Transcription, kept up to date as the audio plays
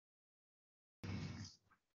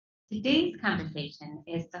Today's conversation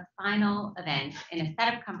is the final event in a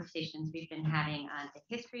set of conversations we've been having on the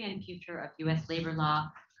history and future of U.S. labor law,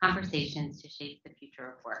 conversations to shape the future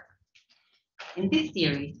of work. In this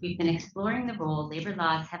series, we've been exploring the role labor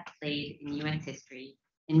laws have played in U.S. history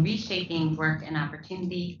in reshaping work and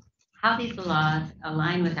opportunity, how these laws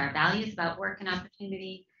align with our values about work and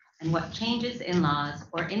opportunity, and what changes in laws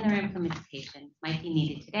or in their implementation might be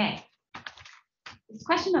needed today. This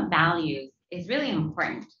question of values is really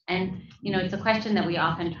important. And, it's a question that we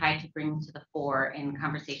often try to bring to the fore in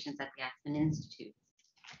conversations at the Aspen Institute.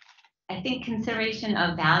 I think consideration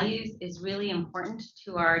of values is really important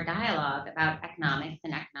to our dialogue about economics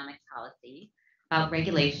and economic policy, about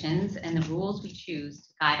regulations and the rules we choose to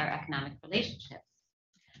guide our economic relationships.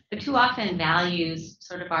 But too often values,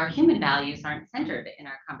 sort of our human values, aren't centered in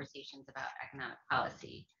our conversations about economic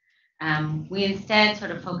policy. We instead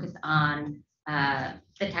sort of focus on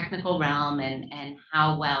the technical realm and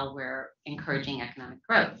how well we're encouraging economic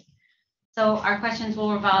growth. So our questions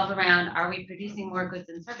will revolve around, are we producing more goods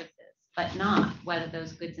and services, but not whether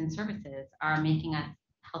those goods and services are making us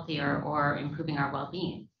healthier or improving our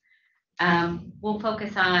well-being. We'll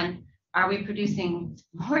focus on, are we producing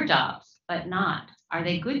more jobs, but not, are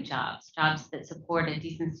they good jobs, jobs that support a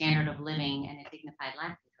decent standard of living and a dignified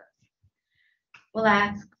livelihood? We'll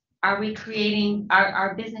ask, are we creating,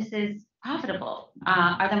 are businesses profitable?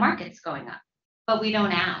 Are the markets going up? But we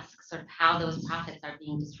don't ask sort of how those profits are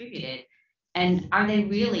being distributed, and are they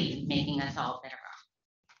really making us all better off?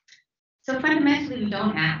 So fundamentally, we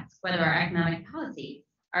don't ask whether our economic policies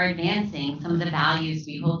are advancing some of the values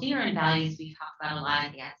we hold dear and values we talk about a lot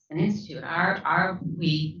at the Aspen Institute. Are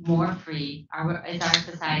we more free? Is our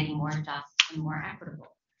society more just and more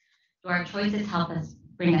equitable? Do our choices help us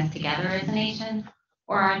bring us together as a nation,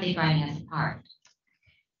 or are they driving us apart?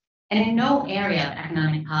 And in no area of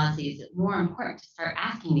economic policy is it more important to start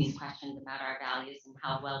asking these questions about our values and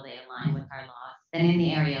how well they align with our laws than in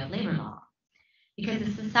the area of labor law. Because a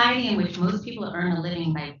society in which most people earn a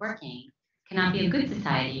living by working cannot be a good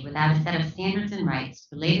society without a set of standards and rights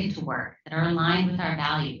related to work that are aligned with our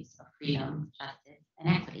values of freedom, justice,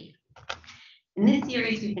 and equity. In this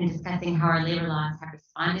series, we've been discussing how our labor laws have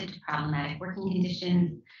responded to problematic working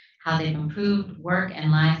conditions, how they've improved work and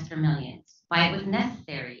lives for millions, why it was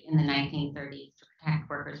necessary in the 1930s to protect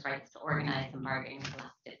workers' rights to organize and bargain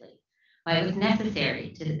collectively, why it was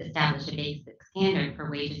necessary to establish a basic standard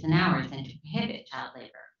for wages and hours and to prohibit child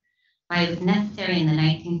labor, why it was necessary in the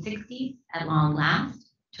 1960s, at long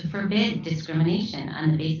last, to forbid discrimination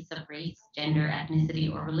on the basis of race, gender,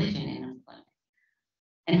 ethnicity, or religion in employment,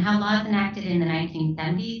 and how laws enacted in the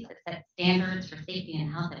 1970s that set standards for safety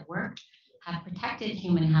and health at work have protected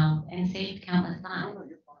human health and saved countless lives.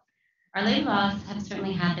 Our labor laws have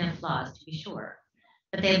certainly had their flaws, to be sure,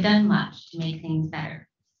 but they have done much to make things better.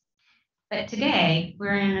 But today,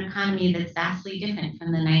 we're in an economy that's vastly different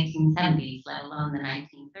from the 1970s, let alone the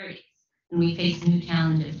 1930s, and we face new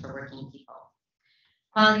challenges for working people.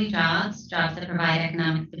 Quality jobs, jobs that provide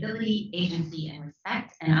economic stability, agency, and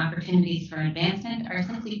respect, and opportunities for advancement are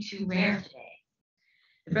simply too rare today.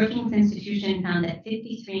 The Brookings Institution found that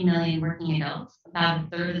 53 million working adults, about a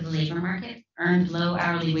third of the labor market, earned low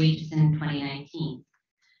hourly wages in 2019.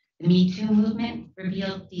 The Me Too movement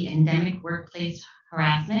revealed the endemic workplace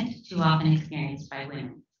harassment too often experienced by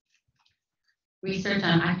women. Research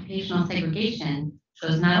on occupational segregation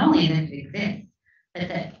shows not only that it exists, but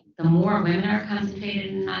that the more women are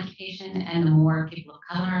concentrated in an occupation and the more people of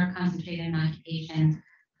color are concentrated in occupation,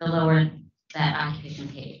 the lower that occupation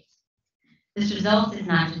pays. This result is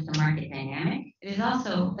not just a market dynamic, it is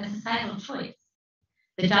also a societal choice.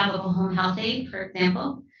 The job of a home health aide, for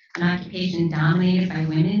example, an occupation dominated by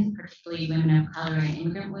women, particularly women of color and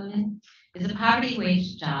immigrant women, is a poverty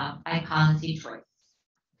wage job by policy choice.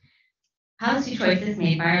 Policy choices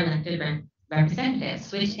made by our elected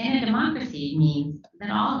representatives, which in a democracy means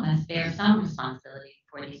that all of us bear some responsibility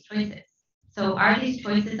for these choices. So are these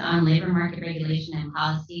choices on labor market regulation and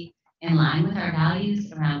policy in line with our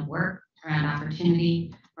values around work, around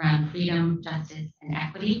opportunity, around freedom, justice, and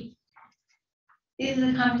equity? These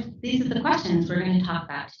are the questions we're going to talk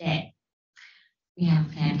about today. We have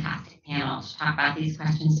a fantastic panel to talk about these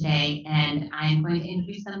questions today, and I'm going to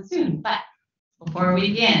introduce them soon. But before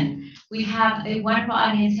we begin, we have a wonderful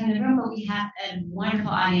audience in the room, but we have a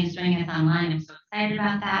wonderful audience joining us online. I'm so excited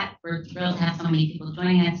about that. We're thrilled to have so many people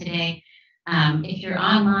joining us today. If you're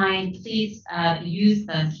online, please use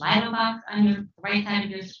the Slido box on your right side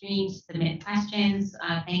of your screen to submit questions.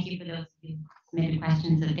 Thank you for those who submitted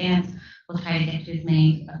questions in advance. We'll try to get to as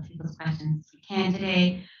many of people's questions as we can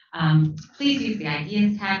today. Please use the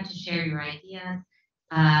Ideas tab to share your ideas.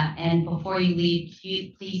 And before you leave,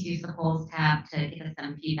 please use the polls tab to give us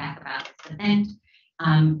some feedback about this event.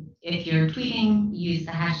 If you're tweeting, use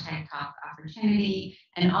the hashtag Talk Opportunity.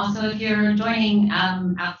 And also, if you're joining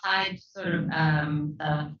outside sort of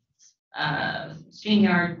the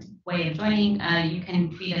StreamYard way of joining, you can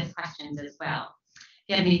tweet us questions as well. If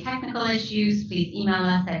you have any technical issues, please email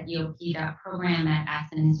us at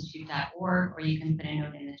eop.program@aspeninstitute.org, or you can put a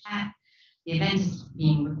note in the chat. The event is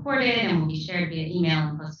being recorded and will be shared via email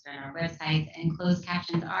and posted on our website, and closed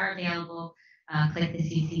captions are available. Click the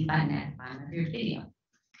CC button at the bottom of your video.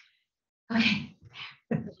 Okay.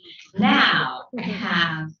 Now I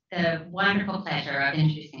have the wonderful pleasure of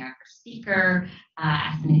introducing our first speaker,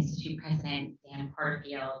 Aspen Institute President Dan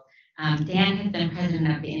Porterfield. Dan has been president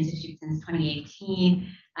of the Institute since 2018.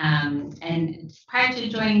 And prior to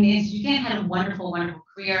joining the Institute, Dan had a wonderful, wonderful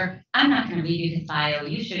career. I'm not going to read you his bio.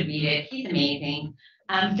 You should read it. He's amazing.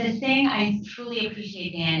 The thing I truly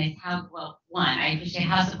appreciate, Dan, is how, well, one, I appreciate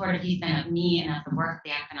how supportive he's been of me and of the work of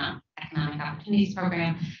the Economic Opportunities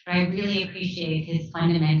Program, but I really appreciate his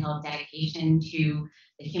fundamental dedication to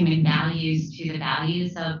the human values, to the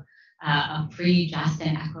values of a free, just,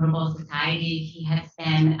 and equitable society. He has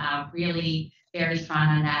been really very strong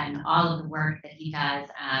on that, and all of the work that he does.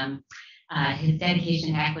 His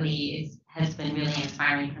dedication to equity has been really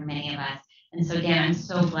inspiring for many of us. And so, Dan, I'm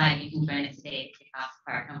so glad you can join us today to kick off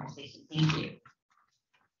our conversation. Thank you.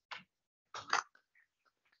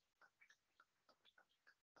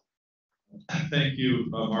 Thank you,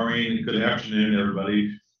 Maureen. Good afternoon,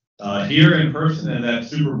 everybody. Here in person and that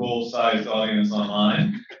Super Bowl-sized audience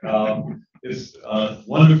online. It's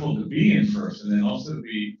wonderful to be in person and also to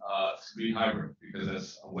be hybrid, because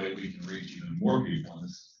that's a way we can reach even more people. And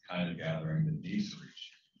this is the kind of gathering that needs to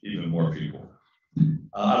reach even more people.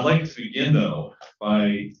 I'd like to begin, though,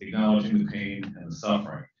 by acknowledging the pain and the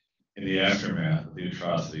suffering in the aftermath of the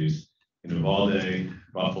atrocities in Uvalde,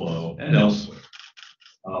 Buffalo, and elsewhere.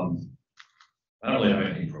 I don't really have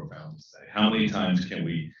anything profound to say. How many times can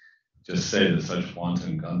we just say that such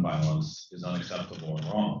wanton gun violence is unacceptable and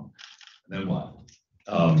wrong? And then what?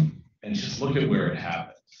 And just look at where it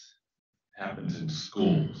happens. It happens in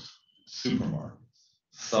schools, supermarkets,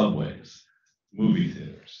 subways, movie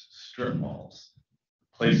theaters, strip malls,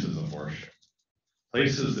 places of worship,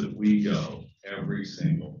 places that we go every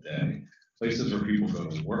single day, places where people go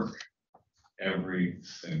to work every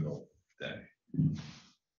single day.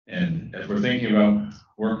 And as we're thinking about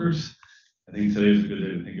workers, I think today is a good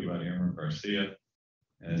day to think about Aaron Garcia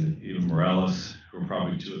and Eva Morales, who are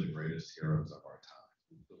probably two of the greatest heroes of our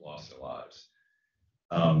time, who lost their lives.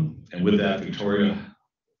 And with that, Victoria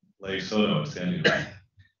Leigh Soto at Sandy Hook,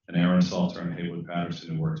 and Aaron Salter and Haywood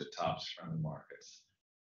Patterson, who worked at Tops Friendly Markets,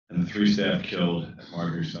 and the 3 staff killed at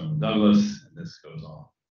Marjory Stoneman Douglas, and this goes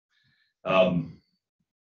on.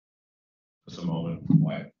 Just a moment,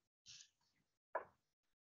 quiet.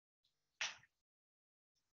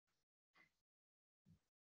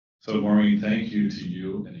 So Maureen, thank you to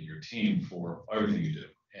you and to your team for everything you do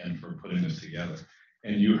and for putting this together.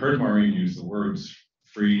 And you heard Maureen use the words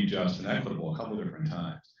free, just, and equitable a couple of different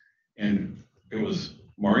times. And it was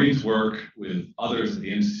Maureen's work with others at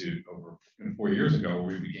the Institute over 4 years ago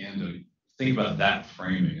where we began to think about that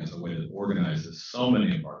framing as a way that organizes so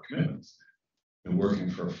many of our commitments. And working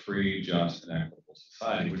for a free, just, and equitable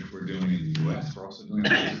society, which we're doing in the US. We're also doing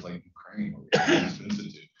in places like Ukraine, where we have the Aspen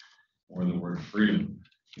Institute, where the word freedom,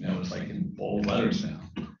 it's like in bold letters now.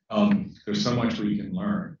 There's so much we can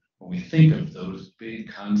learn when we think of those big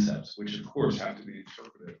concepts, which of course have to be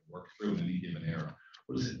interpreted and worked through in any given era.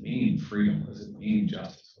 What does it mean, freedom? What does it mean,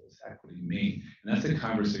 justice? What does equity mean? And that's a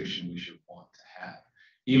conversation we should want to have,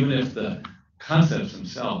 even if the concepts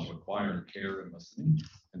themselves require care and listening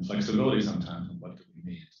and flexibility sometimes. And what do we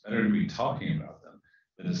mean? It's better to be talking about them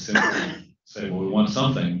than to simply say, well, we want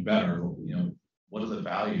something better. What are the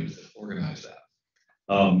values that organize that?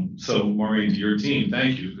 So Maureen, to your team,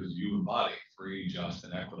 thank you, because you embody free, just,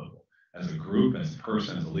 and equitable as a group, as a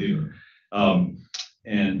person, as a leader.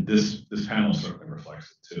 And this panel certainly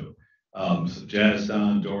reflects it too. So Jazz,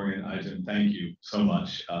 Don, Dorian, Ijan, thank you so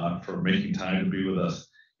much for making time to be with us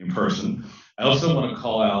in person. I also want to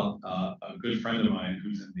call out a good friend of mine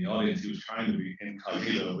who's in the audience. He was trying to be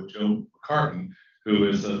incognito, with Joe McCartan, who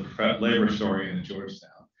is a labor historian at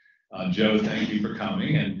Georgetown. Joe, thank you for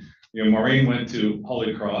coming. And Maureen went to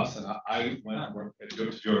Holy Cross, and I went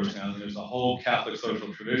to Georgetown. There's a whole Catholic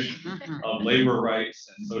social tradition of labor rights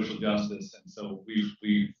and social justice, and so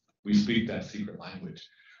we speak that secret language.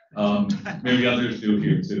 Maybe others do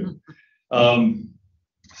here too.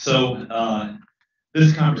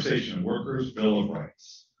 This conversation, Workers' Bill of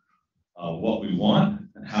Rights, what we want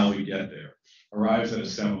and how we get there. arrives at a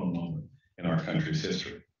seminal moment in our country's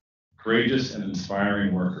history. Courageous and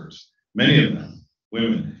inspiring workers, many of them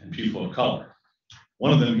women and people of color,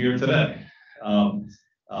 one of them here today,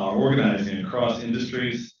 are organizing across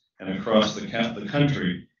industries and across the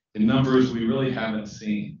country in numbers we really haven't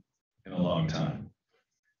seen in a long time.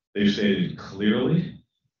 They've stated clearly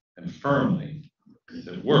and firmly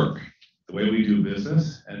that work, the way we do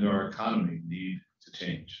business and our economy need to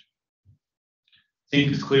change. I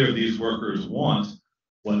think it's clear these workers want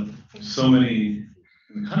what so many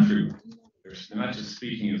in the country want. They're not just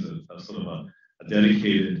speaking as a sort of a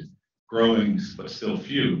dedicated, growing, but still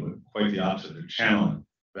few, but quite the opposite. They're channeling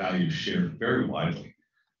values shared very widely.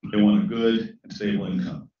 They want a good and stable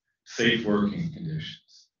income, safe working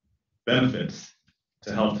conditions, benefits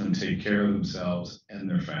to help them take care of themselves and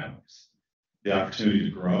their families, the opportunity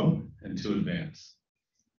to grow and to advance.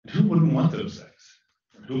 And who wouldn't want those things?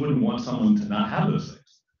 Who wouldn't want someone to not have those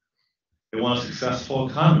things? They want a successful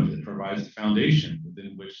economy that provides the foundation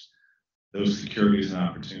within which those securities and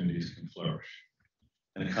opportunities can flourish.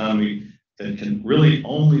 An economy that can really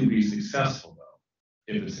only be successful,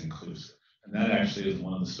 though, if it's inclusive. And that actually is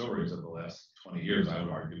one of the stories of the last 20 years, I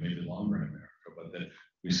would argue, maybe longer in America, but that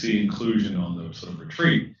we see inclusion on the sort of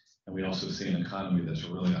retreat, and we also see an economy that's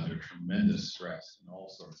really under tremendous stress in all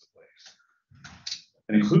sorts of ways.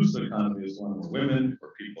 An inclusive economy is one where women,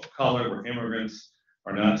 where people of color, where immigrants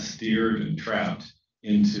are not steered and trapped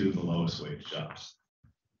into the lowest wage jobs.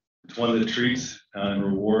 It's one that treats and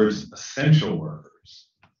rewards essential workers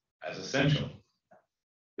as essential.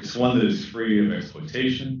 It's one that is free of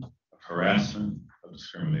exploitation, of harassment, of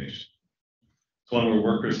discrimination. It's one where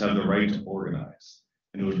workers have the right to organize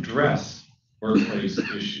and to address workplace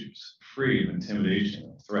issues, free of intimidation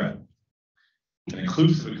and threat. An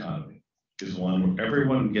inclusive economy is one where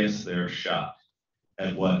everyone gets their shot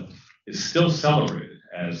at what is still celebrated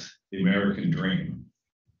as the American dream.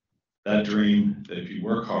 That dream that if you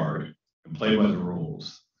work hard and play by the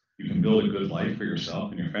rules, you can build a good life for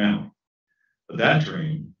yourself and your family. But that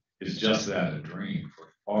dream is just that, a dream for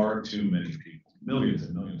far too many people, millions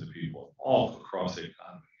and millions of people all across the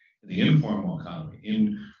economy, in the informal economy,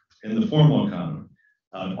 in the formal economy,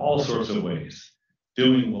 in all sorts of ways,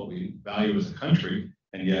 doing what we value as a country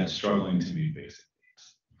and yet struggling to meet basic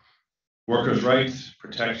needs. Workers' rights,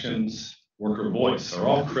 protections, worker voice are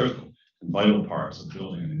all critical and vital parts of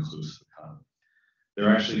building an inclusive economy.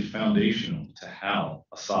 They're actually foundational to how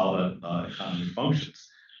a solid economy functions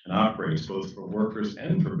and operates both for workers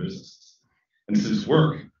and for businesses. And since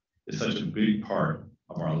work is such a big part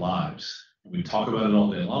of our lives, we talk about it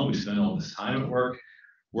all day long, we spend all this time at work,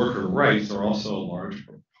 worker rights are also a large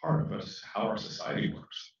part of us, how our society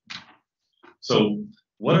works. So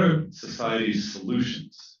what are society's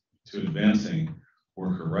solutions to advancing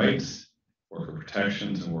worker rights, worker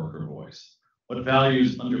protections, and worker voice? What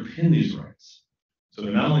values underpin these rights? So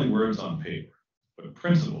they're not only words on paper, but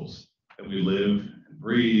principles that we live and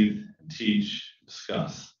breathe and teach, and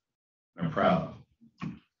discuss, and are proud of.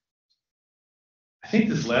 I think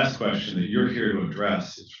this last question that you're here to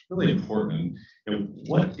address is really important.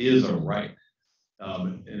 What is a right?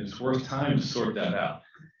 And it's worth time to sort that out.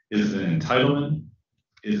 Is it an entitlement?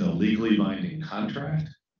 Is it a legally binding contract?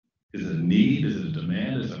 Is it a need? Is it a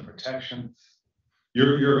demand? Is it a protection?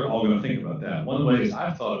 You're all going to think about that. One of the ways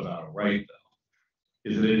I've thought about a right, though,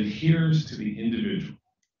 is that it adheres to the individual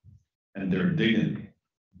and their dignity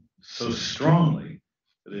so strongly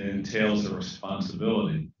that it entails the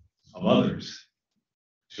responsibility of others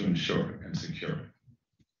to ensure it and secure it.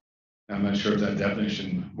 Now, I'm not sure if that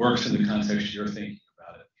definition works in the context you're thinking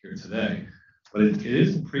about it here today, but it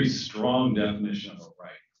is a pretty strong definition of a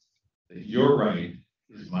right. That your right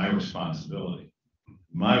is my responsibility.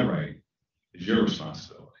 My right is your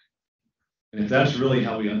responsibility. And if that's really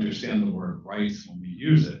how we understand the word rights when we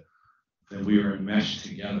use it, then we are enmeshed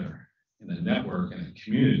together in a network and a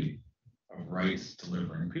community of rights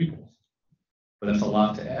delivering people. But that's a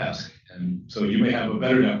lot to ask. And so you may have a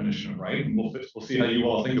better definition of right, and we'll see how you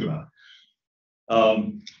all think about it.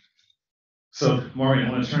 So Maureen,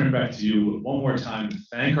 I want to turn it back to you one more time to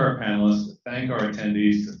thank our panelists, to thank our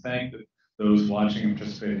attendees, to thank those watching and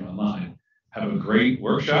participating online. Have a great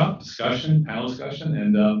workshop, discussion, panel discussion,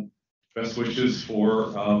 and best wishes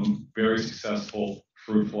for very successful,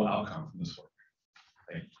 fruitful outcome from this work.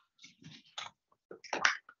 Thank you.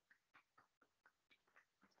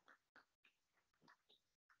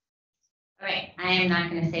 All right, I am not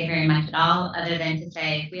going to say very much at all other than to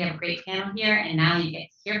say we have a great panel here and now you get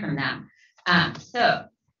to hear from them.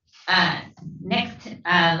 Next,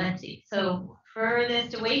 let's see. So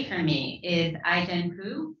furthest away from me is Ai-jen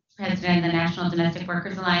Poo, President of the National Domestic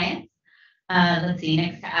Workers Alliance. Let's see,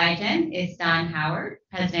 next to iGen is Don Howard,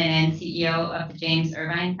 President and CEO of the James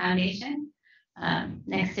Irvine Foundation.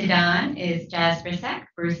 Next to Don is Jazz Brisek,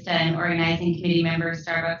 barista and organizing committee member of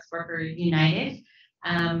Starbucks Workers United.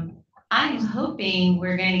 I'm hoping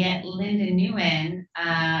we're going to get Linda Nguyen,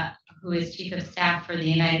 who is Chief of Staff for the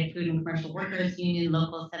United Food and Commercial Workers Union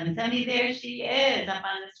Local 770. There she is up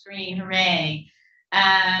on the screen, hooray.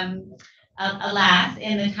 Alas,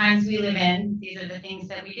 in the times we live in, these are the things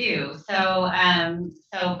that we do. But I'm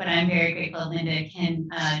very grateful Linda can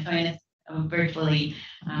join us virtually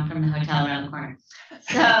from the hotel around the corner.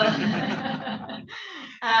 So,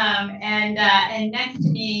 and next to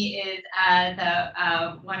me is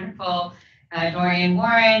the wonderful Dorian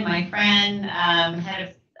Warren, my friend, head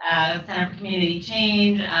of Center for Community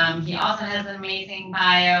Change. He also has an amazing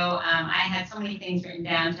bio. I had so many things written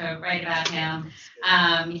down to write about him.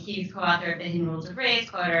 He's co-author of The Hidden Rules of Race,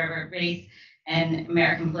 co-author of Race and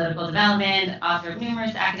American Political Development, author of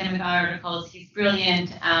numerous academic articles. He's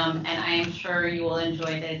brilliant, and I am sure you will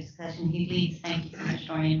enjoy the discussion he leads. Thank you so much,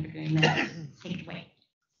 Dorian, for doing this. Take it away.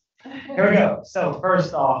 Here we go. So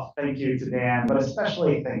first off, thank you to Dan, but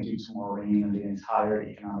especially thank you to Maureen and the entire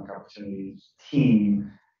Economic Opportunities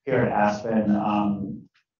team here at Aspen.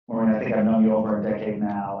 Maureen, I think I've known you over a decade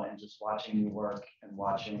now, and just watching you work and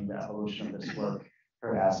watching the evolution of this work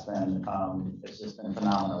here at Aspen, it's just been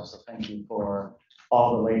phenomenal. So thank you for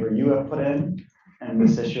all the labor you have put in and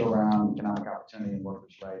this issue around economic opportunity and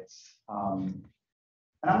workers' rights. And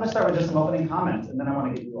I'm going to start with just some opening comments, and then I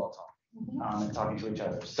want to get you all talking. And talking to each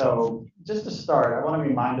other. So just to start, I want to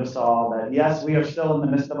remind us all that yes, we are still in the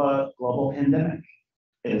midst of a global pandemic.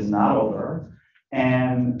 It is not over.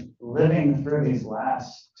 And living through these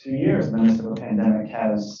last 2 years in the midst of a pandemic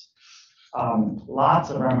has lots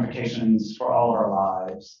of ramifications for all of our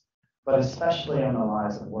lives, but especially on the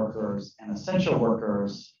lives of workers and essential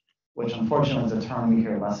workers, which unfortunately is a term we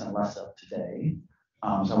hear less and less of today.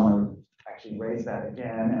 So I want to actually raise that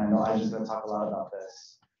again, and I know I just going to talk a lot about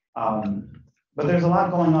this. But there's a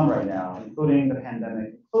lot going on right now, including the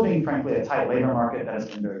pandemic, including, frankly, a tight labor market that has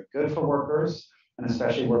been very good for workers, and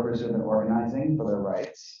especially workers who have been organizing for their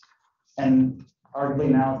rights. And arguably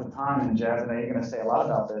now is the time, and Jazz, I know you're going to say a lot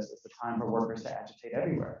about this, it's the time for workers to agitate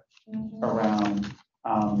everywhere around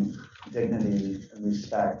dignity and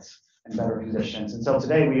respect and better conditions. And so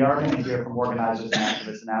today we are going to hear from organizers and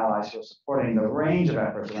activists and allies who are supporting the range of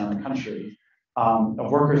efforts around the country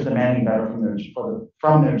of workers demanding better from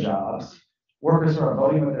their jobs, workers who are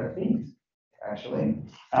voting with their feet, actually,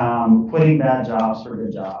 quitting bad jobs for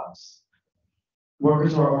good jobs,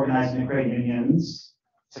 workers who are organizing to create unions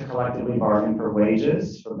to collectively bargain for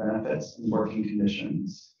wages, for benefits, and working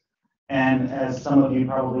conditions. And as some of you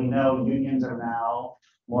probably know, unions are now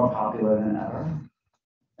more popular than ever,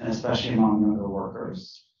 and especially among younger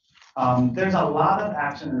workers. There's a lot of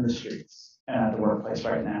action in the streets and at the workplace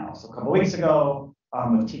right now. So a couple weeks ago,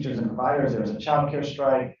 with teachers and providers, there was a childcare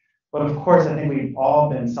strike. But of course, I think we've all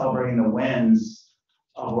been celebrating the wins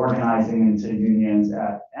of organizing into unions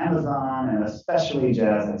at Amazon and especially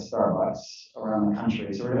Jazz at Starbucks around the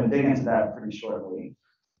country. So we're going to dig into that pretty shortly.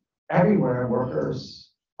 Everywhere,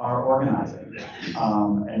 workers are organizing,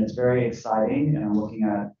 and it's very exciting. And I'm looking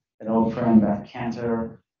at an old friend, Beth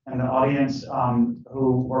Cantor, and the audience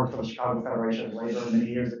who worked for the Chicago Federation of Labor many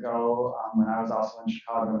years ago when I was also in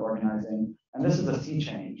Chicago organizing. And this is a sea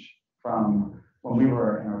change from when we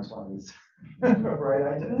were in our 20s,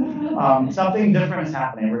 right? Something different is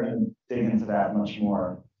happening. We're going to dig into that much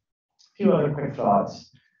more. A few other quick thoughts.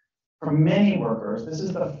 For many workers, this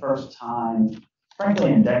is the first time,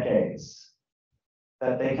 frankly, in decades,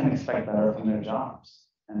 that they can expect better from their jobs.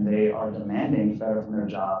 And they are demanding better from their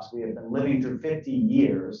jobs. We have been living through 50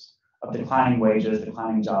 years of declining wages,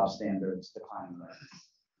 declining job standards, declining rents.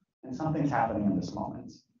 And something's happening in this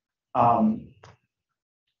moment.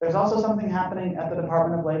 There's also something happening at the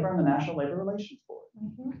Department of Labor and the National Labor Relations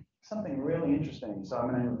Board. Something really interesting. So I'm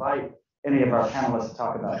going to invite any of our panelists to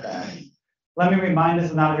talk about that. Let me remind us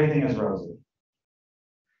that not everything is rosy.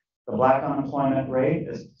 The Black unemployment rate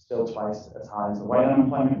is still twice as high as the white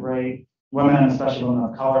unemployment rate. Women, and especially women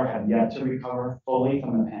of color, have yet to recover fully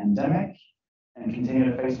from the pandemic and continue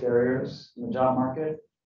to face barriers in the job market.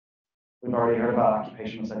 We've already heard about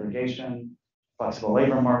occupational segregation, flexible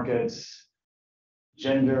labor markets,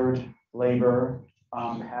 gendered labor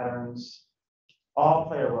patterns, all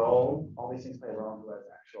play a role. All these things play a role in who has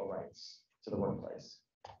actual rights to the workplace.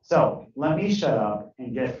 So let me shut up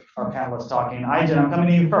and get our panelists talking. iGen, I'm coming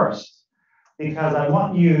to you first because I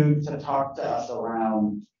want you to talk to us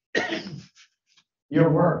around your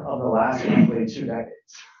work of the last, frankly, 2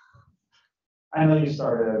 decades. I know you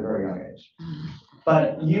started at a very young age.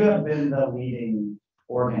 But you have been the leading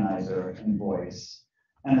organizer and voice,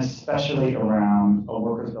 and especially around a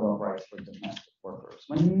workers' bill of rights for domestic workers,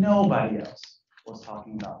 when nobody else was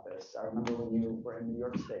talking about this. I remember when you were in New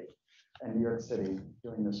York State and New York City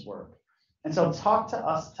doing this work. And so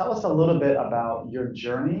tell us a little bit about your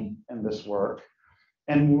journey in this work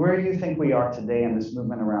and where you think we are today in this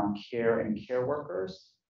movement around care and care workers,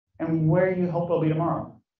 and where you hope we'll be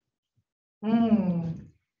tomorrow.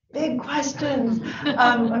 Big questions.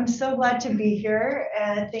 I'm so glad to be here,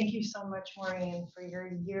 and thank you so much, Maureen, for your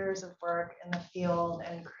years of work in the field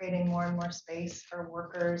and creating more and more space for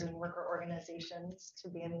workers and worker organizations to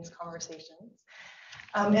be in these conversations.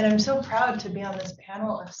 And I'm so proud to be on this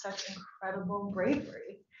panel of such incredible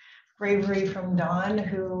bravery. Bravery from Dawn,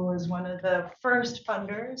 who was one of the first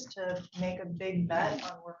funders to make a big bet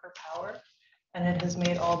on worker power, and it has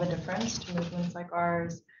made all the difference to movements like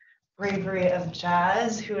ours. Bravery of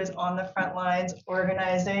Jazz, who is on the front lines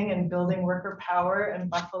organizing and building worker power in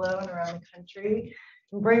Buffalo and around the country.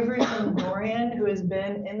 And bravery from Dorian, who has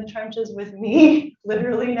been in the trenches with me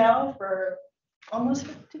literally now for almost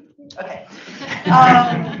 50 years. Okay.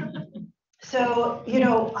 So,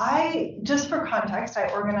 just for context, I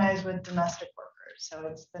organize with domestic workers. So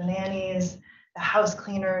it's the nannies, the house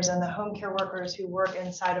cleaners, and the home care workers who work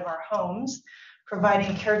inside of our homes,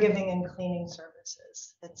 providing caregiving and cleaning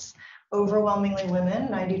services. It's overwhelmingly women,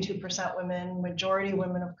 92% women, majority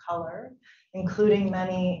women of color, including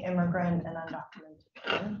many immigrant and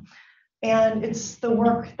undocumented women. And it's the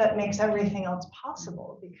work that makes everything else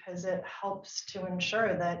possible, because it helps to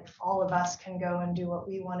ensure that all of us can go and do what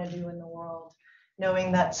we want to do in the world,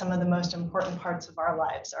 knowing that some of the most important parts of our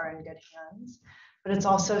lives are in good hands. But it's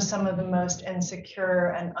also some of the most insecure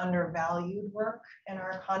and undervalued work in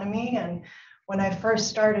our economy. And when I first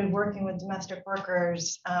started working with domestic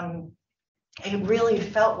workers, it really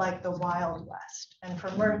felt like the Wild West. And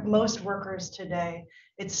for most workers today,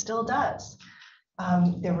 it still does.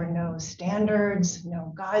 There were no standards,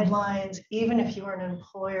 no guidelines. Even if you were an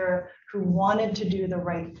employer who wanted to do the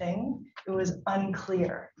right thing, it was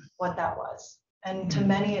unclear what that was. And to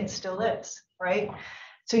many, it still is, right?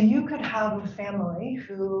 So you could have a family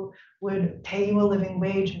who would pay you a living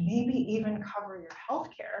wage, maybe even cover your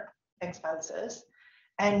healthcare expenses,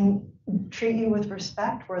 and treat you with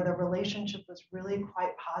respect, where the relationship was really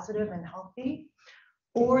quite positive and healthy,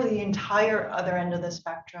 or the entire other end of the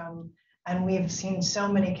spectrum. And we've seen so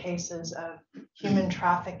many cases of human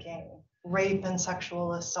trafficking, rape and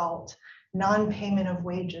sexual assault, non-payment of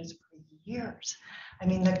wages for years. I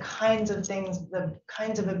mean, the kinds of things, the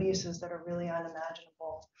kinds of abuses that are really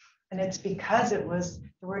unimaginable. And it's because there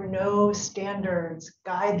were no standards,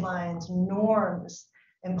 guidelines, norms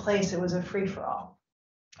in place. It was a free-for-all.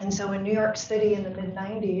 And so in New York City in the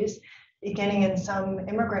mid-90s, beginning in some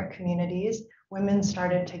immigrant communities, women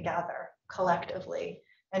started to gather collectively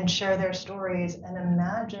and share their stories and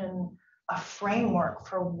imagine a framework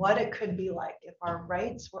for what it could be like if our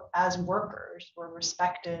rights as workers were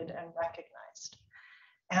respected and recognized.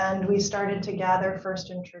 And we started to gather first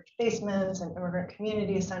in church basements and immigrant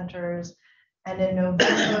community centers. And in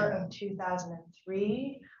November of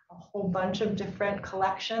 2003, a whole bunch of different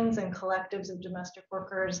collections and collectives of domestic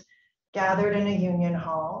workers gathered in a union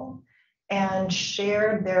hall and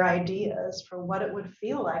shared their ideas for what it would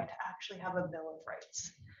feel like to actually have a Bill of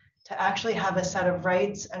Rights, to actually have a set of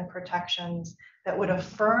rights and protections that would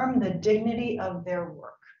affirm the dignity of their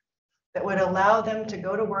work, that would allow them to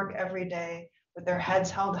go to work every day with their heads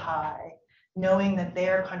held high, knowing that they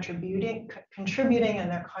are contributing and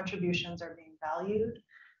their contributions are being valued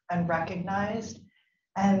and recognized.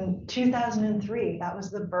 And 2003, that was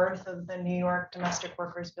the birth of the New York Domestic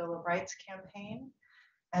Workers Bill of Rights campaign.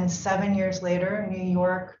 And 7 years later, New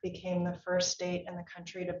York became the first state in the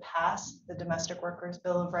country to pass the Domestic Workers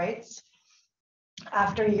Bill of Rights.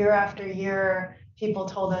 After year, people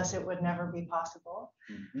told us it would never be possible.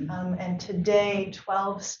 And today,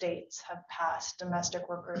 12 states have passed domestic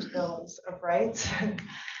workers' bills of rights.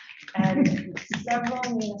 And several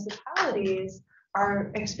municipalities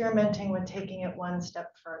are experimenting with taking it one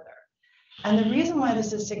step further. And the reason why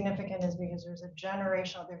this is significant is because there's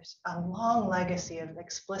a long legacy of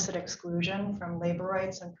explicit exclusion from labor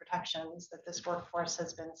rights and protections that this workforce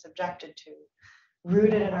has been subjected to,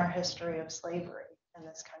 rooted in our history of slavery in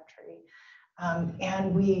this country.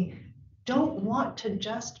 And we don't want to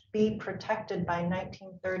just be protected by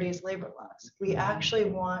 1930s labor laws. We actually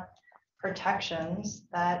want protections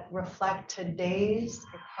that reflect today's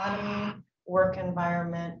economy, work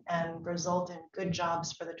environment, and result in good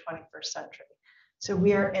jobs for the 21st century. So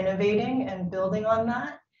we are innovating and building on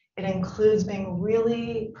that. It includes being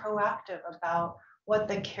really proactive about what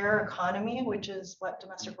the care economy, which is what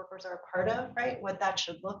domestic workers are a part of, right? What that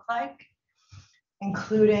should look like,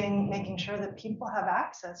 including making sure that people have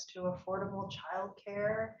access to affordable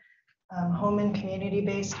childcare, home and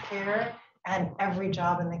community-based care, and every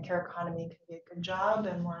job in the care economy can be a good job.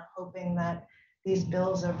 And we're hoping that these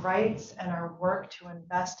bills of rights and our work to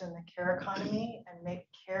invest in the care economy and make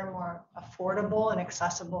care more affordable and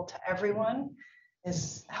accessible to everyone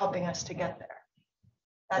is helping us to get there.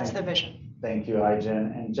 That's the vision. Thank you,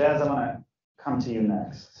 Ai-jen. And Jazz, I want to come to you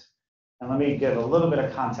next. And let me give a little bit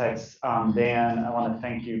of context. Dan, I want to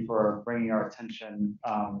thank you for bringing our attention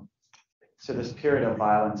to this period of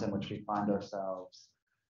violence in which we find ourselves.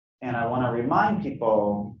 And I want to remind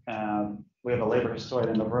people, we have a labor historian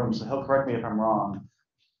in the room, so he'll correct me if I'm wrong,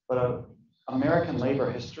 but American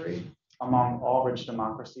labor history among all rich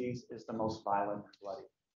democracies is the most violent and bloody,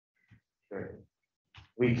 period.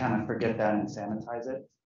 We kind of forget that and sanitize it,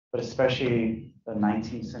 but especially the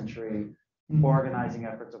 19th century organizing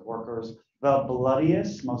efforts of workers, the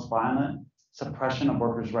bloodiest, most violent suppression of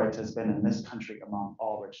workers' rights has been in this country among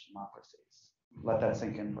all rich democracies. Let that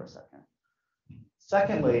sink in for a second.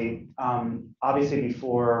 Secondly, obviously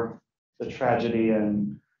before the tragedy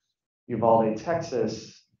in Uvalde,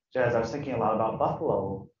 Texas, Jazz, I was thinking a lot about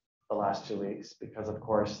Buffalo the last 2 weeks, because of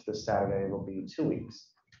course this Saturday will be 2 weeks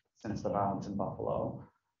since the violence in Buffalo.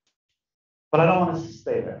 But I don't want to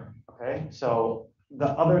stay there, okay? So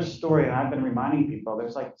the other story, and I've been reminding people,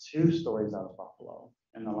 there's like 2 stories out of Buffalo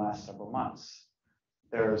in the last several months.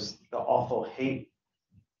 There's the awful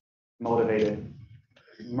hate-motivated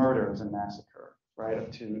murders and massacre, right,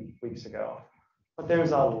 of 2 weeks ago. But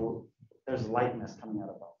there's lightness coming out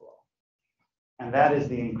of Buffalo. And that is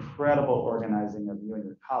the incredible organizing of you and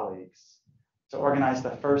your colleagues to organize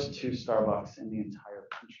the first 2 Starbucks in the entire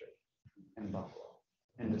country in Buffalo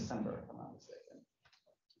in December, if I'm not mistaken.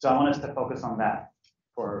 So I want us to focus on that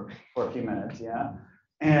for a few minutes, yeah?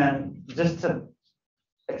 And just to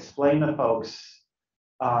explain to folks,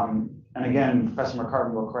 and again, Professor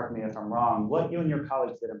McCartney will correct me if I'm wrong, what you and your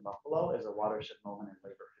colleagues did in Buffalo is a watershed moment in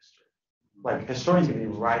labor history. Like historians could be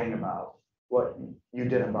writing about what you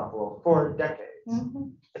did in Buffalo for decades. Mm-hmm.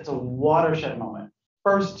 It's a watershed moment.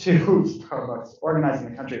 First 2 Starbucks organized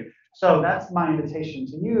in the country. So that's my invitation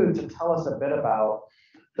to you to tell us a bit about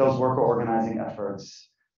those worker organizing efforts.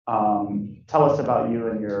 Tell us about you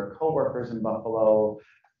and your coworkers in Buffalo,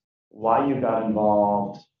 why you got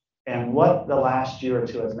involved, and what the last year or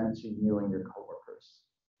 2 has meant to you and your coworkers.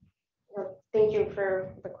 Well, thank you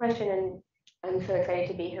for the question, and I'm so excited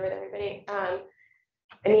to be here with everybody. I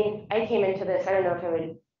mean, I came into this, I don't know if I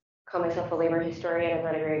would call myself a labor historian. I'm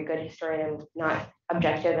not a very good historian. I'm not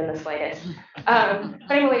objective in the slightest. But I'm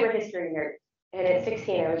a labor history nerd. And at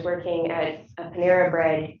 16, I was working at a Panera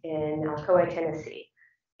Bread in Alcoa, Tennessee.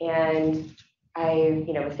 And I,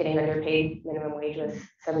 was getting underpaid. Minimum wage was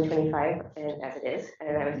 $7.25, and as it is,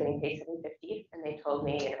 and I was getting paid $7.50. And they told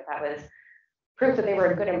me, that was proof that they were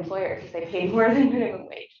a good employer because they paid more than minimum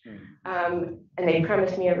wage. And they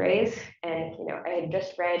promised me a raise. And I had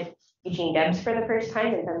just read Eugene Debs for the first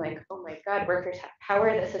time and been like, oh my God, workers have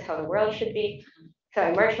power. This is how the world should be. So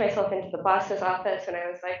I marched myself into the boss's office and I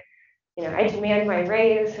was like, I demand my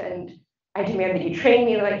raise, and I demand that you train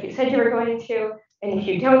me like you said you were going to. And if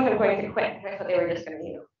you don't, I'm going to quit. And I thought they were just going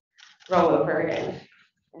to, roll over and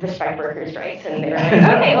respect workers' rights. And they were like,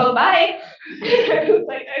 okay, well, bye. I was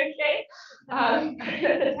like, okay. At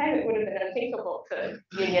the time, it would have been unthinkable to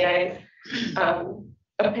unionize a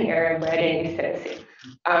Panera Bread in East Tennessee.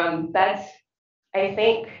 That's, I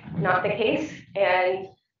think, not the case. And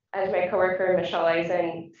as my coworker, Michelle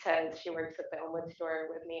Eisen, says, she works at the Elmwood store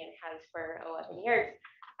with me and has for 11 years.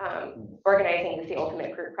 Organizing is the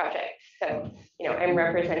ultimate group project. So, I'm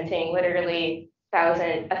representing literally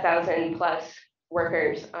 1,000 plus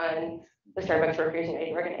workers on the Starbucks Workers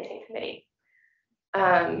United Organizing Committee.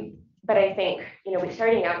 But I think,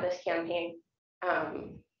 starting out this campaign,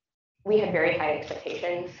 we had very high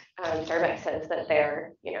expectations. Starbucks says that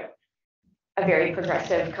they're, a very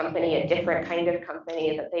progressive company, a different kind of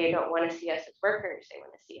company, that they don't want to see us as workers, they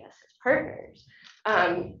want to see us as partners.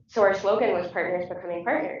 So our slogan was partners becoming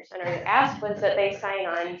partners. And our ask was that they sign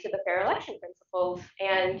on to the fair election principles.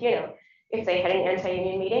 And, if they had an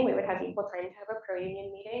anti-union meeting, we would have equal time to have a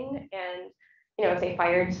pro-union meeting. And, if they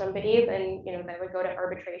fired somebody, then, that would go to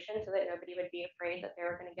arbitration so that nobody would be afraid that they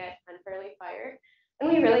were going to get unfairly fired.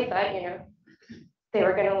 And we really thought, they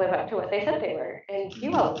were going to live up to what they said they were and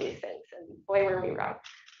do all of these things. And boy, were we wrong.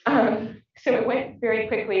 So it went very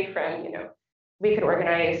quickly from, we could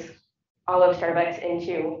organize all of Starbucks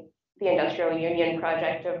into the industrial union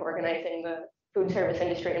project of organizing the food service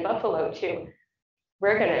industry in Buffalo to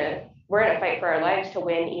we're going to we're in a fight for our lives to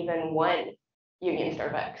win even one union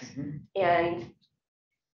Starbucks. And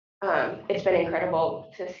it's been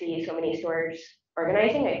incredible to see so many stores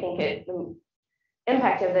organizing. I think the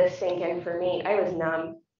impact of this sank in for me. I was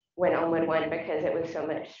numb when Elmwood won because it was so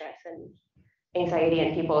much stress and anxiety,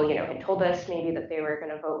 and people, had told us maybe that they were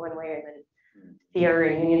going to vote one way, and then fear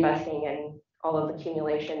and union busting and all of the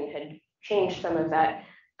accumulation had changed some of that.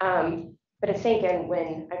 But it sank in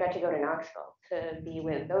when I got to go to Knoxville to be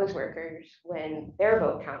with those workers when their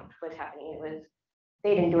vote count was happening.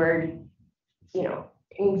 They'd endured,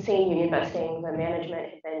 insane union busting. The management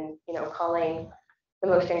had been, calling the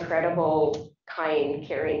most incredible, kind,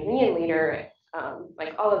 caring union leader,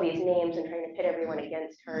 like all of these names, and trying to pit everyone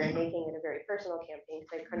against her and making it a very personal campaign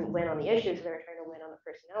because they couldn't win on the issues. They were trying to win on the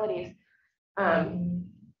personalities.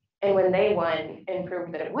 And when they won and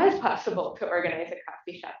proved that it was possible to organize a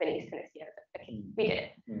coffee shop in East Tennessee, I was like, okay, we did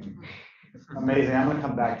it. Amazing. I'm going to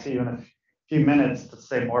come back to you in a few minutes to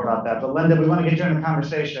say more about that. But Linda, we want to get you in the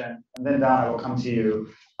conversation, and then Donna will come to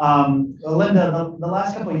you. Linda, the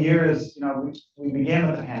last couple of years, we began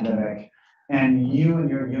with the pandemic, and you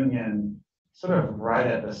and your union sort of right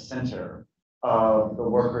at the center of the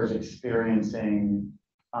workers experiencing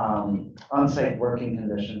unsafe working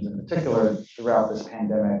conditions, in particular throughout this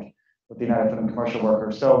pandemic with the United Food and Commercial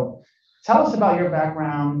Workers. So tell us about your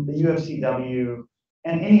background, the UFCW,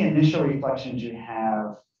 and any initial reflections you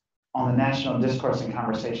have on the national discourse and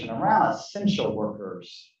conversation around essential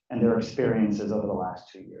workers and their experiences over the last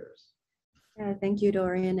 2 years. Yeah, thank you,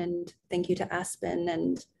 Dorian, and thank you to Aspen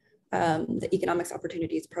and the Economics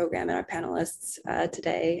Opportunities Program and our panelists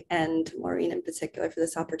today, and Maureen in particular for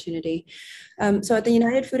this opportunity. So at the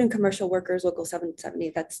United Food and Commercial Workers Local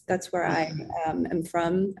 770, that's where I am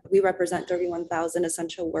from. We represent 31,000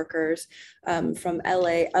 essential workers from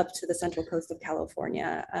LA up to the central coast of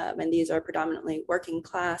California. And these are predominantly working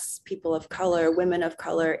class, people of color, women of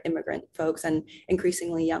color, immigrant folks, and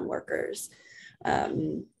increasingly young workers.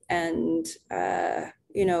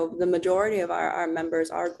 The majority of our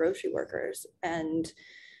members are grocery workers. And,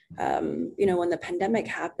 when the pandemic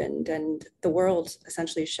happened and the world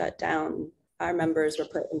essentially shut down, our members were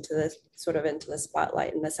put into the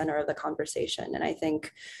spotlight in the center of the conversation. And I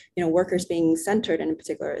think, workers being centered, and in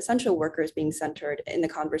particular, essential workers being centered in the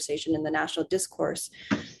conversation in the national discourse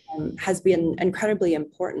has been incredibly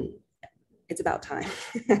important. It's about time.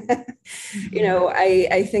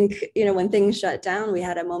 I think, when things shut down, we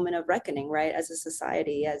had a moment of reckoning, right, as a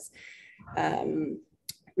society, as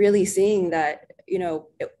really seeing that,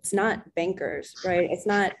 it's not bankers, right? It's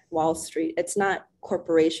not Wall Street. It's not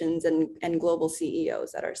corporations and global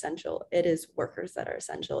CEOs that are essential. It is workers that are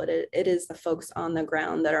essential. It is the folks on the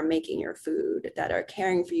ground that are making your food, that are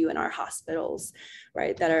caring for you in our hospitals,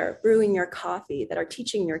 right? That are brewing your coffee, that are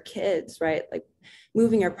teaching your kids, right? Like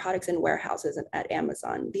moving your products in warehouses at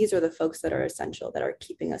Amazon. These are the folks that are essential, that are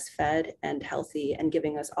keeping us fed and healthy and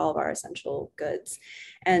giving us all of our essential goods.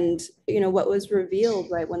 And, what was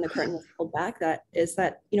revealed, right, when the curtain was pulled back, that is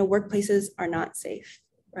that, workplaces are not safe,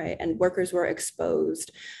 right? And workers were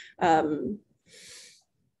exposed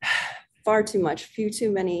far too much,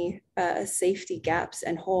 too many safety gaps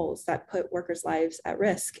and holes that put workers' lives at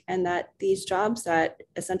risk, and that these jobs that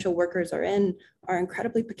essential workers are in are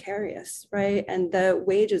incredibly precarious, right? And the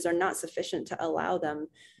wages are not sufficient to allow them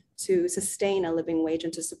to sustain a living wage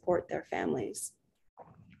and to support their families.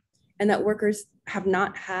 And that workers have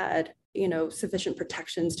not had sufficient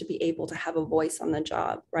protections to be able to have a voice on the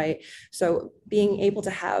job, right? So being able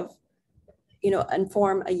to have, and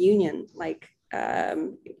form a union like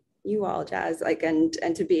you all, Jazz,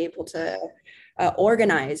 and to be able to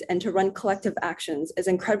organize and to run collective actions is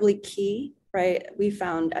incredibly key, right? We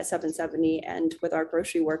found at 770 and with our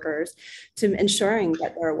grocery workers to ensuring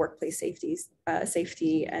that there are workplace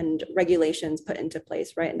safety and regulations put into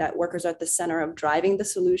place, right? And that workers are at the center of driving the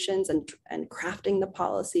solutions and crafting the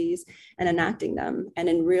policies and enacting them, and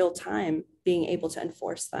in real time being able to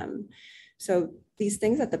enforce them. So these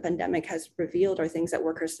things that the pandemic has revealed are things that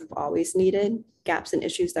workers have always needed, gaps and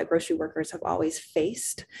issues that grocery workers have always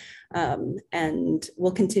faced, and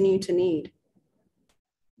will continue to need.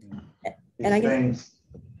 And I guess,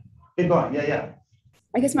 keep going. Yeah.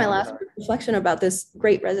 I guess my last reflection about this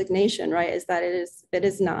great resignation, right, is that it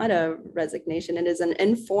is not a resignation. It is an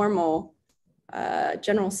informal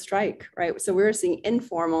general strike, right? So we're seeing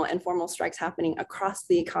informal and formal strikes happening across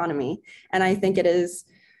the economy. And I think it is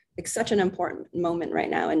such an important moment right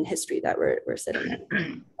now in history that we're sitting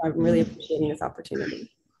in. I'm really appreciating this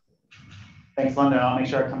opportunity. Thanks, Linda. I'll make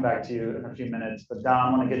sure I come back to you in a few minutes. But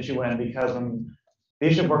Don, I want to get you in because when the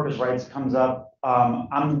issue of workers' rights comes up,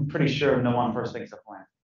 I'm pretty sure no one first thinks of Flint.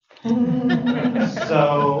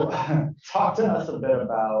 So talk to us a bit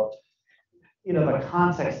about, the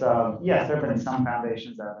context of, yes, there have been some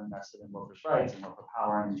foundations that have invested in workers' rights and worker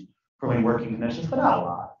power and improving working conditions, but not a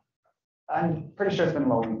lot. I'm pretty sure it's been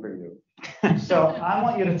lonely for you. So I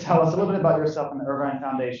want you to tell us a little bit about yourself and the Irvine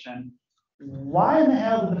Foundation. Why in the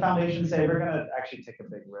hell did the foundation say we're going to actually take a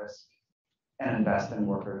big risk and invest in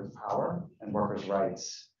workers' power and workers'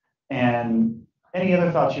 rights? And any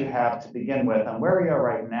other thoughts you have to begin with on where we are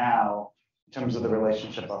right now in terms of the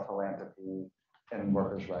relationship of philanthropy and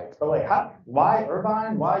workers' rights? But like, why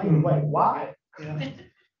Irvine? Why you? Like, why? Yeah.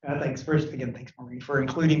 Thanks. First, again, thanks, Maureen, for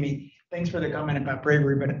including me. Thanks for the comment about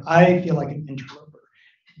bravery, but I feel like an interloper.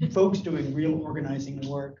 Folks doing real organizing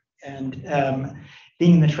work and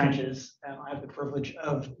being in the trenches. I have the privilege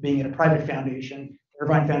of being at a private foundation. The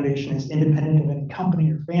Irvine Foundation is independent of any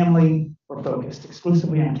company or family. We're focused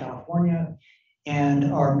exclusively on California,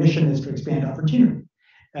 and our mission is to expand opportunity.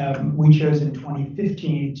 We chose in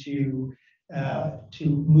 2015 to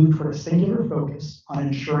move toward a singular focus on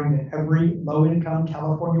ensuring that every low-income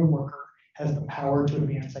California worker has the power to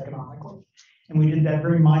advance economically. And we did that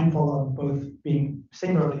very mindful of both being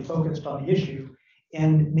singularly focused on the issue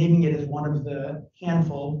and naming it as one of the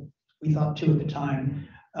handful, we thought two at the time,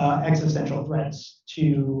 existential threats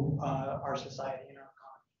to our society and our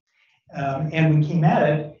economy. And we came at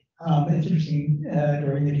it, it's interesting,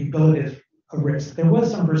 during the due diligence of risk. There was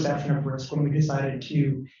some perception of risk when we decided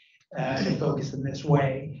to focus in this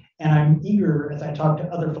way. And I'm eager, as I talk to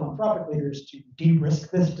other philanthropic leaders, to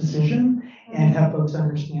de-risk this decision and have folks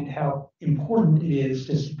understand how important it is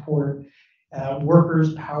to support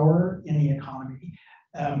workers' power in the economy.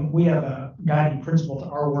 We have a guiding principle to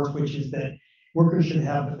our work, which is that workers should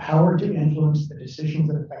have the power to influence the decisions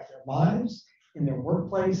that affect their lives, in their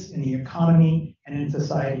workplace, in the economy, and in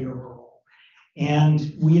society overall.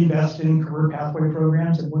 And we invest in career pathway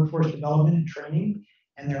programs and workforce development and training.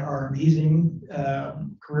 And there are amazing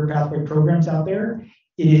career pathway programs out there.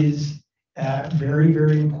 It is very,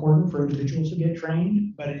 very important for individuals to get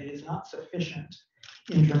trained, but it is not sufficient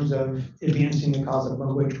in terms of advancing the cause of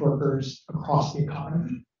low-wage workers across the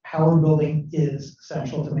economy. Power building is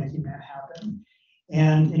essential to making that happen.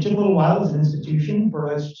 And it took a little while as an institution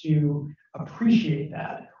for us to appreciate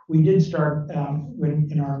that. We did start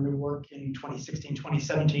in our new work in 2016,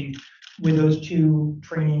 2017 with those two,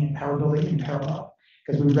 training and power building, in parallel,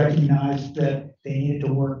 because we recognized that they needed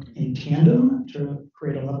to work in tandem to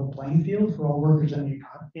create a level playing field for all workers in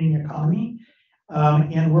the economy.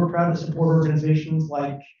 And we're proud to support organizations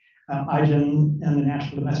like IGEN and the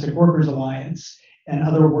National Domestic Workers Alliance and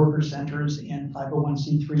other worker centers in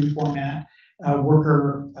 501c3 format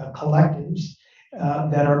worker collectives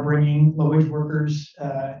that are bringing low-wage workers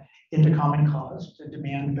into common cause to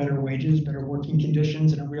demand better wages, better working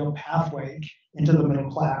conditions, and a real pathway into the middle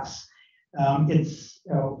class. It's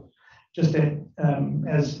just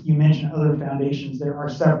as you mentioned, other foundations, there are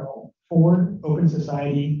several. Ford, Open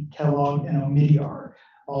Society, Kellogg, and Omidyar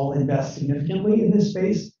all invest significantly in this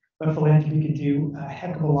space, but philanthropy could do a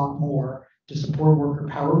heck of a lot more to support worker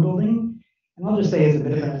power building. And I'll just say as a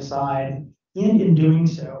bit of an aside, in doing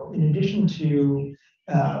so, in addition to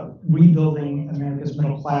rebuilding America's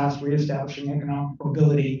middle class, reestablishing economic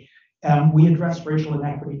mobility, we address racial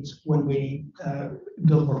inequities when we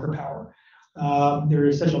build worker power. There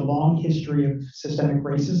is such a long history of systemic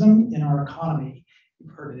racism in our economy.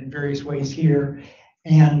 We've heard it in various ways here.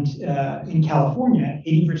 And in California,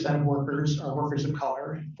 80% of workers are workers of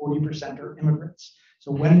color and 40% are immigrants.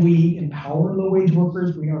 So when we empower low-wage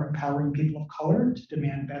workers, we are empowering people of color to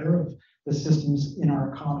demand better of the systems in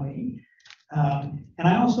our economy. And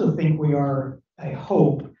I also think we are, I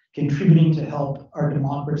hope, contributing to help our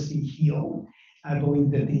democracy heal. I believe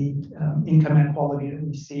that the income inequality that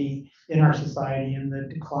we see in our society and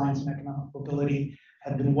the declines in economic mobility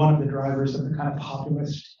have been one of the drivers of the kind of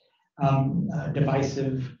populist,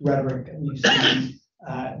 divisive rhetoric that we've seen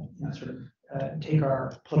take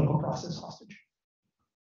our political process hostage.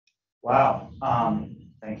 Wow.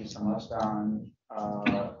 Thank you so much, Don.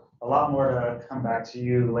 A lot more to come back to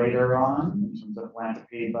you later on in terms of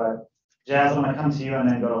philanthropy, but Jazz, I'm going to come to you and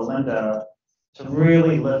then go to Linda to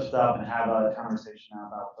really lift up and have a conversation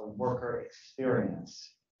about the worker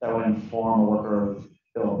experience that would inform a worker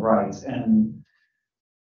Bill of Rights. And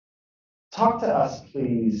talk to us,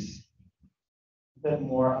 please, a bit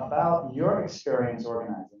more about your experience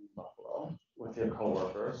organizing in Buffalo with your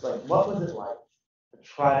coworkers. Like, what was it like to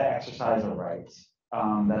try to exercise a right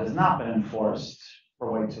that has not been enforced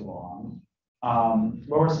for way too long?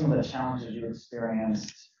 What were some of the challenges you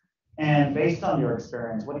experienced? And based on your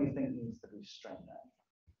experience, what do you think needs to be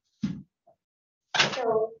strengthened?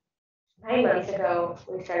 So 9 months ago,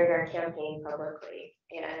 we started our campaign publicly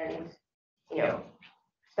and,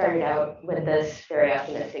 started out with this very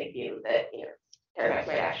optimistic view that, Starbucks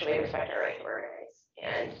might actually respect our right to organize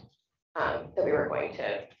and that we were going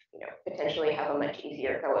to, potentially have a much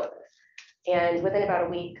easier go of this. And within about a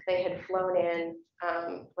week, they had flown in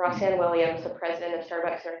Rossann Williams, the president of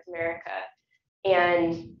Starbucks North America,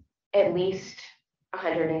 and at least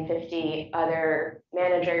 150 other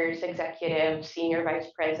managers, executives, senior vice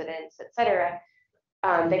presidents, et cetera.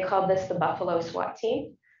 They called this the Buffalo SWAT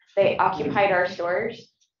team. They occupied our stores.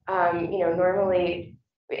 Normally,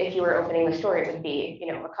 if you were opening the store, it would be,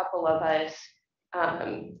 a couple of us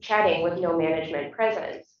chatting with no management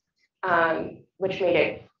presence, which made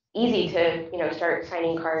it easy to, start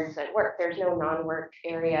signing cards at work. There's no non-work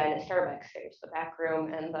area in a Starbucks. There's the back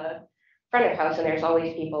room and the front of house, and there's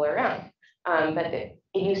always people around. But it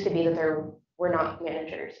used to be that there were not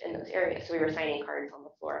managers in those areas. So we were signing cards on the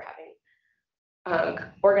floor, having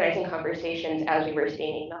organizing conversations as we were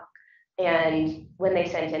standing up. And when they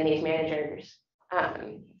sent in these managers,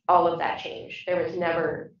 all of that changed. There was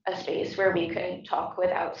never a space where we could talk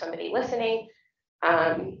without somebody listening.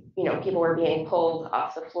 People were being pulled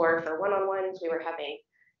off the floor for one-on-ones. We were having,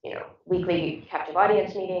 weekly captive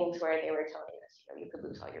audience meetings where they were telling us, you could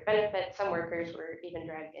lose all your benefits. Some workers were even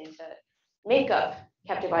dragged into makeup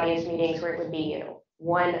captive audience meetings where it would be,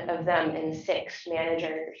 one of them and 6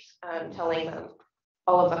 managers telling them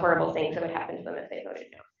all of the horrible things that would happen to them if they voted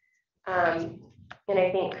no. And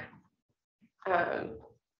I think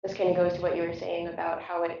this kind of goes to what you were saying about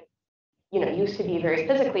how it, used to be very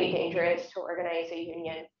physically dangerous to organize a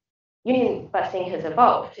union. Union busting has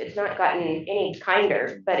evolved. It's not gotten any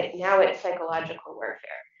kinder, but now it's psychological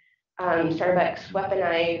warfare. Starbucks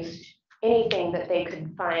weaponized anything that they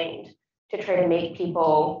could find to try to make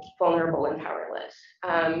people vulnerable and powerless.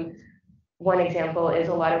 One example is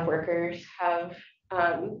a lot of workers have,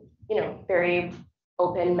 very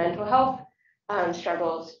open mental health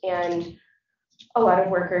struggles, and a lot of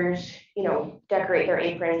workers, decorate their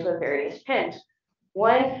aprons with various pins.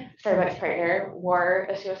 One Starbucks partner wore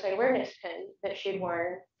a suicide awareness pin that she'd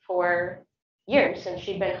worn for years since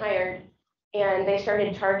she'd been hired. And they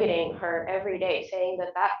started targeting her every day, saying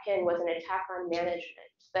that that pin was an attack on management,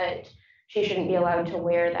 that she shouldn't be allowed to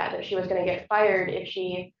wear that she was going to get fired if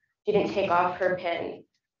she didn't take off her pin.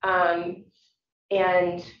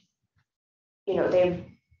 And, they've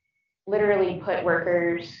literally put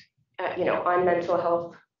workers, on mental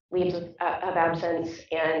health leaves of absence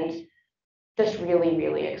and just really,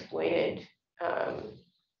 really exploited,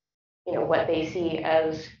 what they see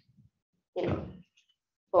as,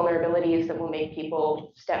 vulnerabilities that will make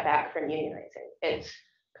people step back from unionizing. It's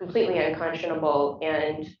completely unconscionable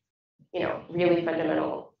and, really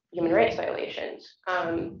fundamental human rights violations.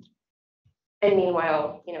 And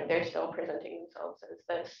meanwhile, they're still presenting themselves as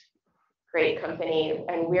this great company,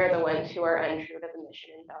 and we're the ones who are untrue to the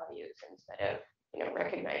mission and values instead of,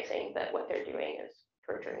 recognizing that what they're doing is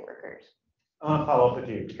torturing workers. I want to follow up with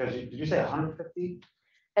you because did you say 150?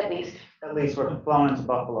 At least. At least were flown into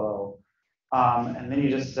Buffalo. And then you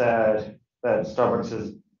just said that Starbucks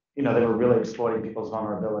is, they were really exploiting people's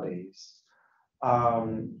vulnerabilities.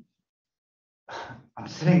 I'm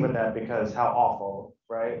sitting with that because how awful,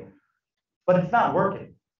 right? But it's not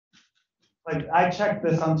working. Like I checked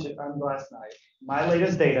this on last night. My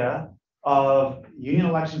latest data of union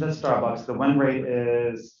elections at Starbucks, the win rate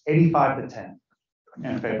is 85-10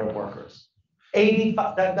 in favor of workers.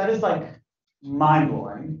 85, that is like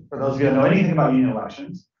mind-blowing for those of you who know anything about union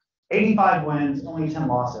elections. 85 wins, only 10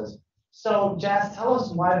 losses. So Jazz, tell us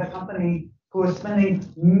why the company who is spending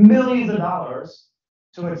millions of dollars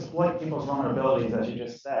to exploit people's vulnerabilities, as you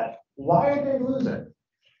just said, why are they losing?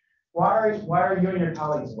 Why are you and your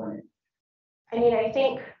colleagues winning? I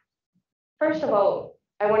think, first of all,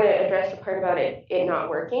 I want to address the part about it not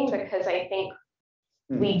working, because I think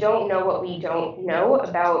we don't know what we don't know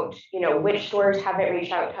about, which stores haven't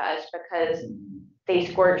reached out to us because they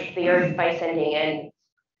scorched the earth by sending in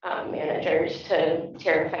managers to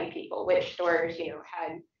terrify people, which stores,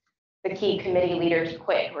 had the key committee leaders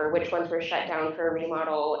quit, or which ones were shut down for a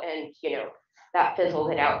remodel, and, that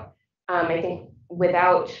fizzled it out. I think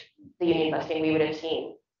without the union busting, we would have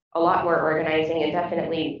seen a lot more organizing and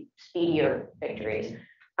definitely speedier victories.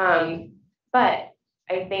 But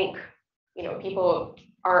I think, people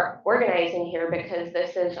are organizing here because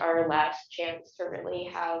this is our last chance to really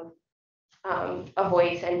have a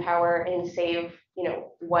voice and power and save,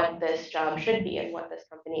 what this job should be and what this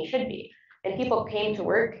company should be. And people came to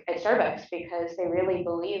work at Starbucks because they really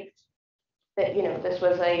believed that, this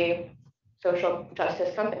was a social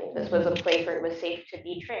justice company. This was a place where it was safe to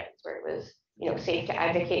be trans, where it was, safe to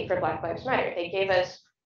advocate for Black Lives Matter. They gave us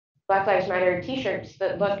Black Lives Matter t-shirts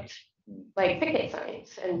that looked like picket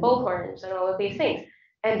signs and bullhorns and all of these things.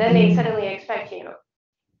 And then they suddenly expect,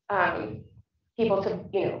 people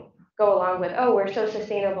to, go along with, oh, we're so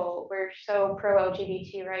sustainable, we're so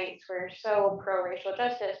pro-LGBT rights, we're so pro-racial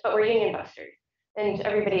justice, but we're union busters. And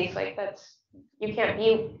everybody's like, you can't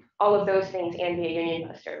be all of those things and be a union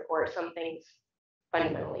buster, or something's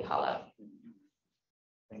fundamentally hollow.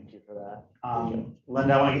 Thank you for that.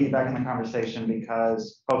 Linda, I want to get you back in the conversation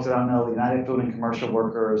because folks that don't know, the United Food and Commercial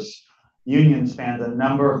Workers Union spans a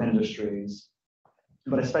number of industries,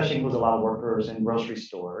 but especially includes a lot of workers in grocery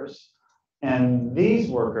stores. And these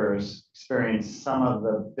workers experienced some of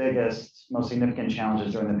the biggest, most significant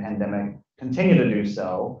challenges during the pandemic, continue to do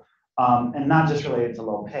so, and not just related to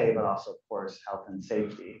low pay, but also, of course, health and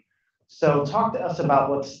safety. So talk to us about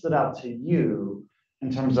what stood out to you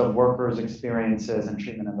in terms of workers' experiences and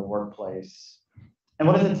treatment in the workplace. And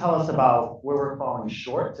what does it tell us about where we're falling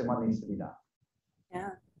short and what needs to be done? Yeah.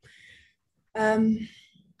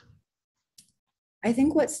 I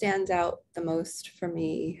think what stands out the most for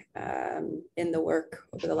me in the work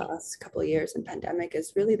over the last couple of years in pandemic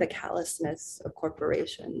is really the callousness of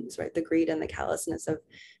corporations, right? The greed and the callousness of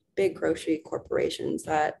big grocery corporations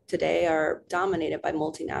that today are dominated by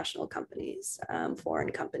multinational companies,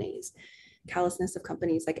 foreign companies. Callousness of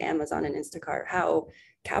companies like Amazon and Instacart, how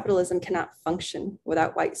capitalism cannot function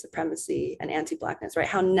without white supremacy and anti-Blackness, right?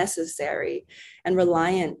 How necessary and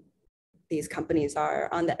reliant these companies are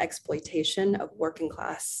on the exploitation of working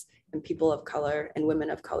class and people of color and women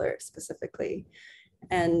of color specifically.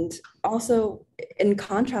 And also in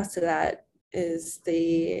contrast to that is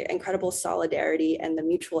the incredible solidarity and the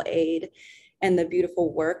mutual aid and the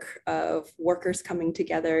beautiful work of workers coming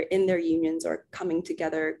together in their unions or coming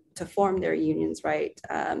together to form their unions, right?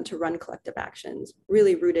 To run collective actions,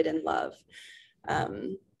 really rooted in love.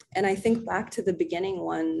 And I think back to the beginning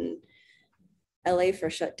when LA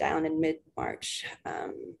first shut down in mid-March.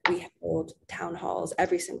 We held town halls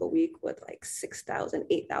every single week with like 6,000,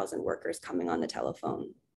 8,000 workers coming on the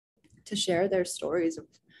telephone to share their stories of,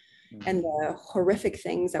 and the horrific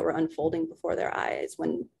things that were unfolding before their eyes.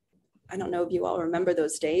 When, I don't know if you all remember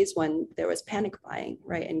those days when there was panic buying,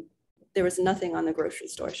 right? And there was nothing on the grocery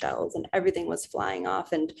store shelves and everything was flying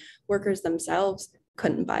off, and workers themselves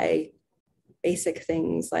couldn't buy basic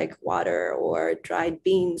things like water or dried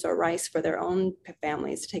beans or rice for their own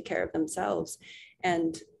families to take care of themselves.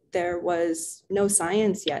 And there was no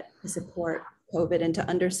science yet to support COVID and to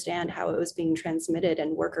understand how it was being transmitted.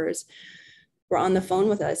 And workers were on the phone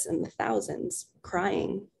with us in the thousands,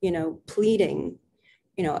 crying, pleading,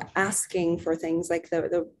 asking for things like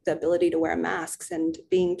the ability to wear masks, and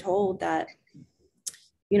being told that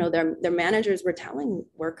their managers were telling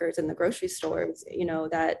workers in the grocery stores,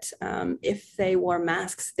 that if they wore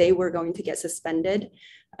masks, they were going to get suspended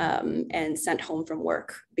and sent home from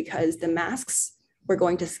work because the masks were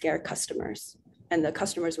going to scare customers, and the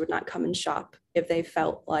customers would not come and shop if they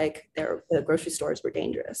felt like the grocery stores were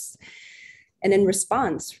dangerous. And in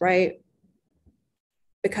response, right,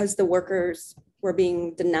 because the workers were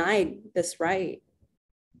being denied this right,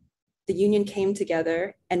 the union came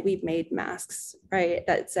together and we made masks, right?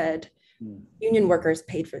 That said, union workers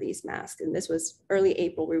paid for these masks. And this was early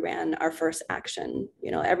April, we ran our first action.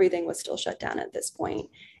 Everything was still shut down at this point.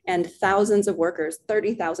 And thousands of workers,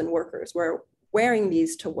 30,000 workers were wearing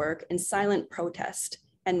these to work in silent protest,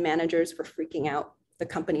 and managers were freaking out. The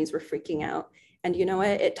companies were freaking out. And you know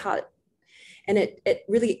what? It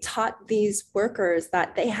really taught these workers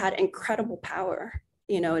that they had incredible power.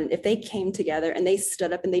 And if they came together and they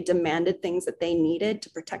stood up and they demanded things that they needed to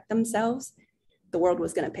protect themselves, the world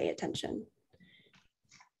was going to pay attention.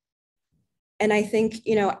 And I think,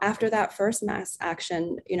 after that first mass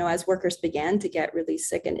action, as workers began to get really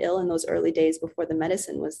sick and ill in those early days before the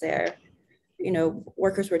medicine was there,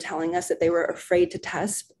 workers were telling us that they were afraid to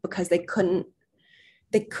test because they couldn't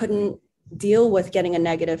deal with getting a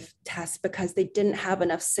negative test because they didn't have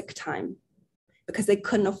enough sick time, because they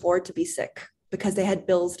couldn't afford to be sick, because they had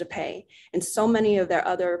bills to pay. And so many of their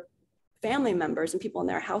other family members and people in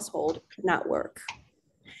their household could not work.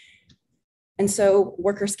 And so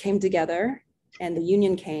workers came together and the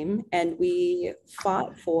union came and we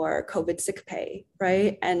fought for COVID sick pay,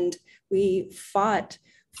 right? And we fought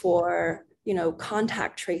for,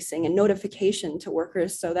 contact tracing and notification to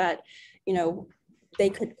workers so that, they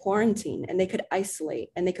could quarantine and they could isolate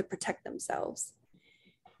and they could protect themselves.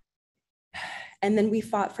 And then we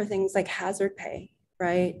fought for things like hazard pay,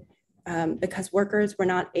 right? Because workers were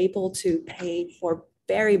not able to pay for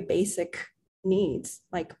very basic needs,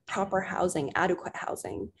 like proper housing, adequate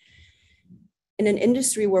housing. In an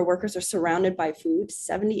industry where workers are surrounded by food,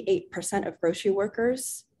 78% of grocery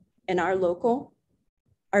workers in our local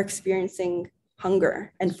are experiencing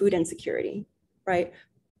hunger and food insecurity, right?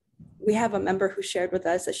 We have a member who shared with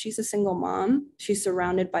us that she's a single mom, she's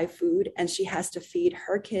surrounded by food, and she has to feed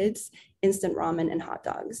her kids instant ramen and hot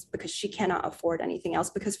dogs because she cannot afford anything else,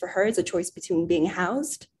 because for her, it's a choice between being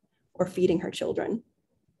housed or feeding her children.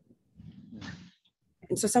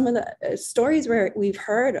 And so some of the stories where we've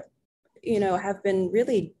heard, have been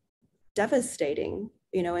really devastating,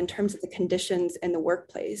 in terms of the conditions in the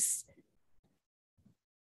workplace.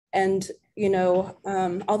 And,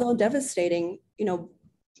 although devastating,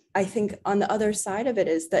 I think on the other side of it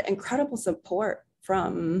is the incredible support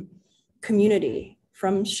from community,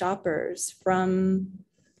 from shoppers, from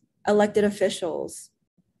elected officials,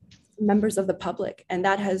 members of the public. And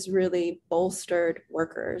that has really bolstered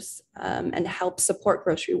workers and helped support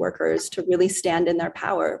grocery workers to really stand in their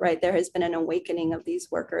power, right? There has been an awakening of these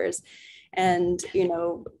workers, and,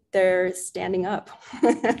 they're standing up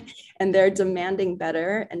and they're demanding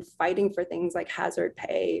better and fighting for things like hazard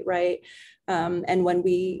pay, right? And when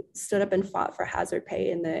we stood up and fought for hazard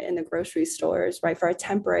pay in the grocery stores, right, for a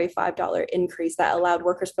temporary $5 increase that allowed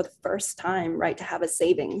workers for the first time, right, to have a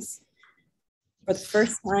savings for the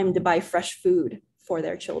first time to buy fresh food for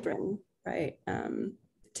their children, right?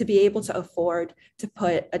 To be able to afford to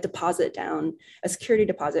put a deposit down, a security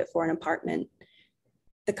deposit for an apartment.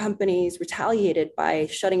 The companies retaliated by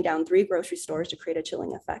shutting down 3 grocery stores to create a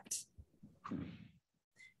chilling effect.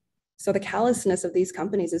 So the callousness of these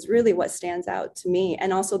companies is really what stands out to me,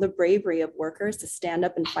 and also the bravery of workers to stand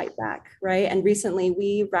up and fight back, right? And recently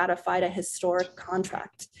we ratified a historic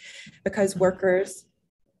contract because workers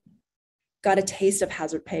got a taste of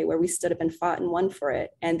hazard pay where we stood up and fought and won for it,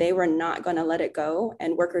 and they were not going to let it go.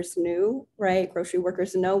 And workers knew, right? Grocery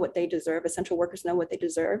workers know what they deserve. Essential workers know what they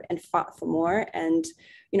deserve and fought for more. And,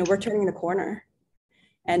 we're turning the corner,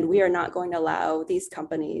 and we are not going to allow these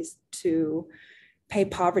companies to pay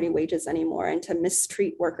poverty wages anymore and to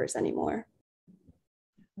mistreat workers anymore.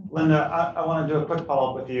 Linda, I want to do a quick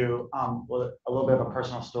follow-up with you with a little bit of a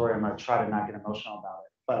personal story. I'm going to try to not get emotional about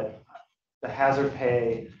it, but the hazard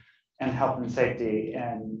pay and health and safety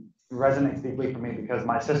and resonates deeply for me because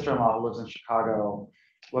my sister-in-law who lives in Chicago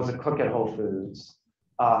was a cook at Whole Foods.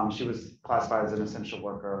 She was classified as an essential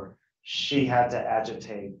worker. She had to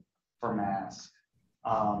agitate for masks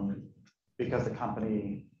because the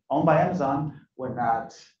company owned by Amazon would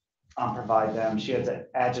not provide them. She had to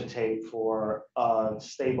agitate for a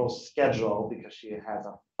stable schedule because she has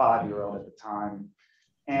a 5-year-old at the time.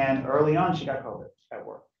 And early on, she got COVID at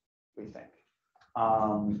work, we think.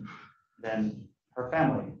 Then her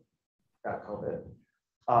family got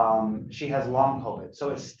COVID. She has long COVID, so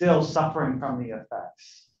it's still suffering from the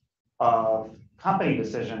effects of company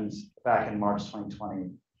decisions back in March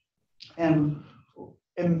 2020. And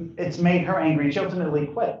it's made her angry. She ultimately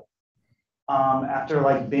quit after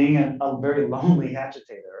being a very lonely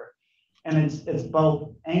agitator. And it's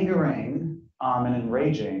both angering and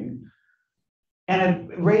enraging.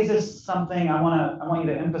 And it raises something I want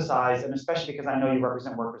you to emphasize, and especially because I know you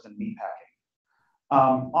represent workers in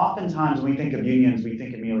meatpacking. Oftentimes when we think of unions, we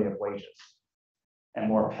think immediately of wages and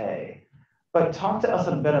more pay. But talk to us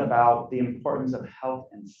a bit about the importance of health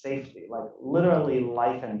and safety, like literally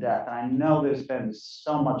life and death. And I know there's been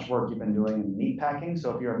so much work you've been doing in meatpacking.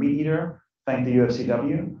 So if you're a meat eater, thank the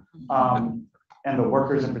UFCW and the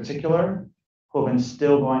workers in particular who have been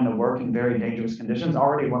still going to work in very dangerous conditions,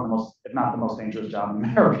 already one of the most, if not the most dangerous job in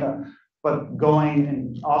America, but going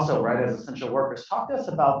and also, right, as essential workers. Talk to us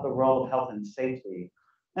about the role of health and safety,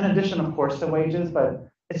 in addition, of course, to wages, but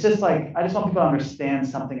it's just I just want people to understand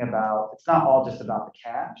something about, it's not all just about the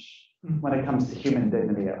cash when it comes to human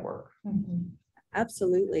dignity at work.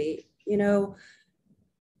 Absolutely.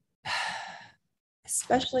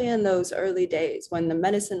 Especially in those early days when the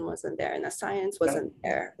medicine wasn't there and the science wasn't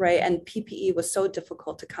there, right? And PPE was so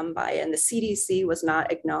difficult to come by, and the CDC was not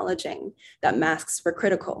acknowledging that masks were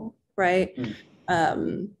critical, right?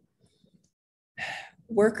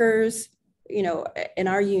 Workers, in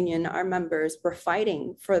our union, our members were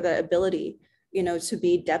fighting for the ability, to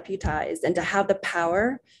be deputized and to have the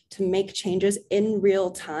power to make changes in real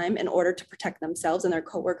time in order to protect themselves and their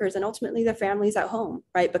coworkers and ultimately their families at home,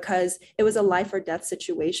 right? Because it was a life or death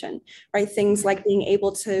situation, right? Things like being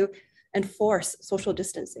able to enforce social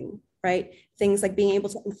distancing, right? Things like being able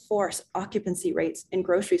to enforce occupancy rates in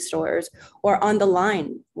grocery stores or on the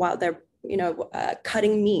line while they're,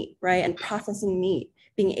 cutting meat, right? And processing meat,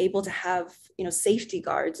 being able to have, safety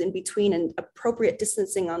guards in between and appropriate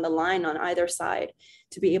distancing on the line on either side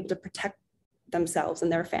to be able to protect themselves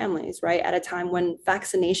and their families, right? At a time when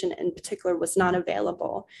vaccination in particular was not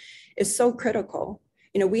available, is so critical.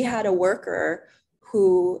 We had a worker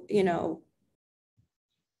who,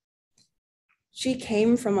 she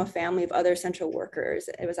came from a family of other essential workers.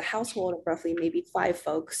 It was a household of roughly maybe 5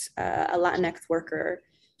 folks, a Latinx worker.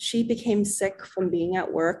 She became sick from being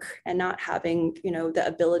at work and not having, the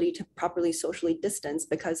ability to properly socially distance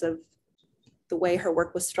because of the way her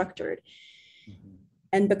work was structured.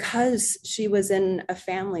 And because she was in a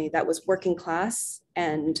family that was working class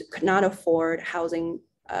and could not afford housing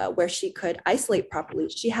where she could isolate properly,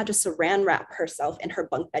 she had to saran wrap herself in her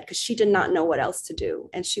bunk bed because she did not know what else to do.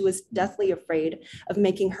 And she was deathly afraid of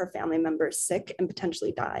making her family members sick and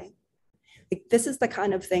potentially die. Like, this is the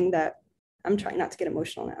kind of thing that I'm trying not to get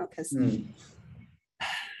emotional now because,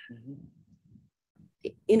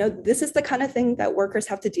 this is the kind of thing that workers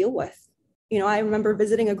have to deal with. I remember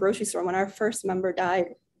visiting a grocery store when our first member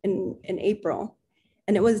died in April,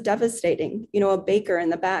 and it was devastating. A baker in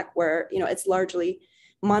the back where, it's largely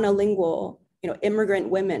monolingual, immigrant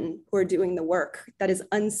women who are doing the work that is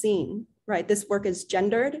unseen, right? This work is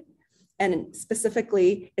gendered, and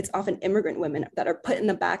specifically, it's often immigrant women that are put in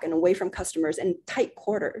the back and away from customers in tight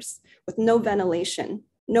quarters with no ventilation,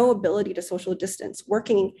 no ability to social distance,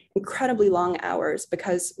 working incredibly long hours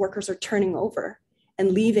because workers are turning over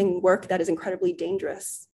and leaving work that is incredibly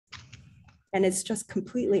dangerous. And it's just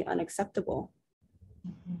completely unacceptable.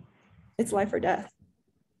 It's life or death.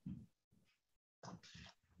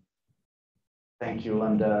 Thank you,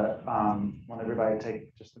 Linda. Want everybody to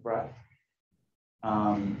take just a breath.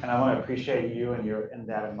 And I want to appreciate you and you're in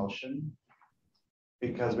that emotion,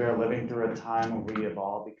 because we are living through a time where we have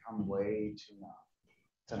all become way too numb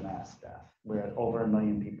to mass death. We're at over 1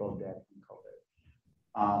 million people dead from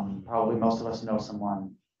COVID. Probably most of us know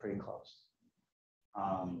someone pretty close.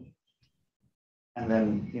 And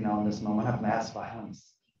then, in this moment of mass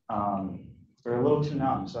violence, we're a little too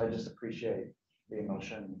numb. So I just appreciate the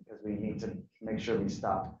emotion, because we need to make sure we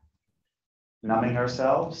stop numbing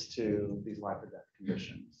ourselves to these life or death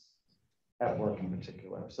conditions at work in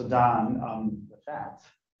particular. So Don, with that,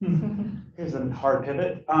 here's a hard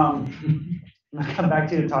pivot. I'm gonna come back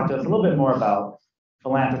to you to talk to us a little bit more about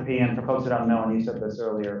philanthropy. And for folks that don't know, and you said this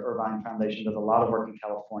earlier, Irvine Foundation does a lot of work in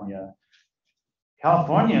California.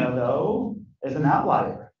 California, though, is an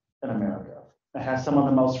outlier in America. It has some of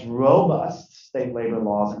the most robust state labor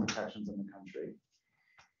laws and protections in the country.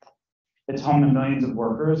 It's home to millions of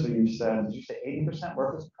workers. So you've said, did you say 80%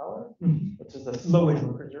 workers of color? Which is the Low-wage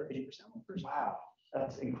workers are 80% workers. Wow,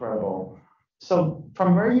 that's incredible. So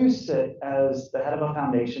from where you sit as the head of a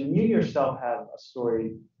foundation, you yourself have a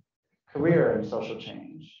storied career in social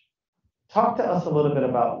change. Talk to us a little bit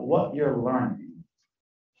about what you're learning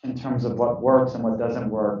in terms of what works and what doesn't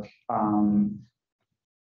work around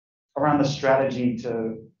the strategy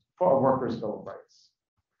for a workers' bill of rights,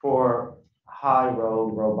 for high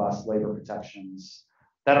road, robust labor protections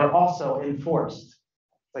that are also enforced.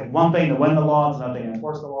 It's like one thing to win the law, it's another thing to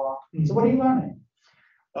enforce the law. So what are you learning?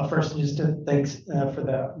 Well, first, just thanks for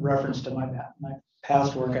the reference to my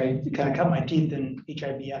past work. I kind of cut my teeth in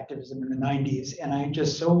HIV activism in the 90s, and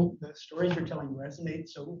the stories you're telling resonate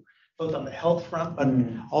so both on the health front, but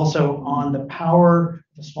also on the power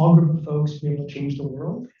of a small group of folks to be able to change the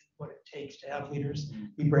world, what it takes to have leaders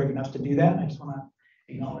be brave enough to do that. And I just want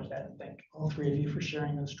to acknowledge that and thank all 3 of you for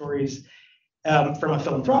sharing those stories. From a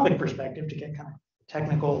philanthropic perspective, to get kind of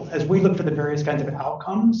technical, as we look for the various kinds of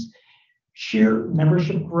outcomes, sheer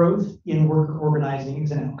membership growth in worker organizing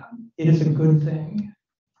is an outcome. It is a good thing.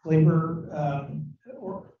 Labor,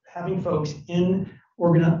 or having folks in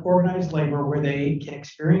organized labor where they can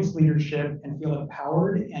experience leadership and feel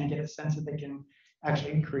empowered and get a sense that they can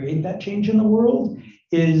actually create that change in the world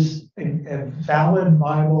is a valid,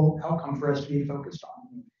 viable outcome for us to be focused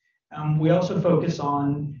on. We also focus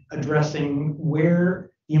on addressing where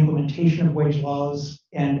the implementation of wage laws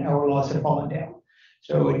and hour laws have fallen down.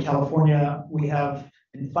 So in California, we have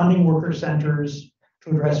been funding worker centers to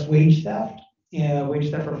address wage theft.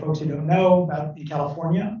 Wage theft, for folks who don't know, about in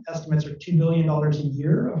California, estimates are $2 billion a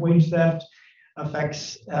year of wage theft,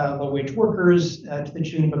 affects low-wage workers to the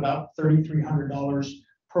tune of about $3,300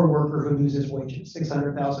 per worker who loses wages,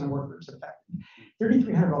 600,000 workers affected.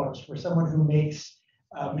 $3,300 for someone who makes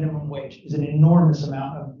minimum wage is an enormous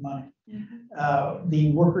amount of money.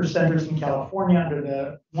 The worker centers in California, under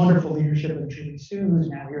the wonderful leadership of Julie Su, who's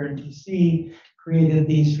now here in DC, created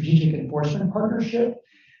the Strategic Enforcement Partnership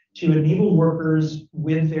to enable workers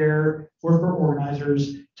with their worker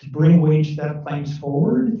organizers to bring wage theft claims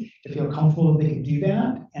forward, to feel comfortable that they can do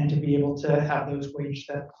that, and to be able to have those wage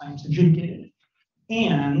theft claims adjudicated.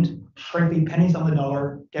 and frankly, pennies on the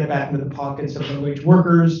dollar get back into the pockets of low-wage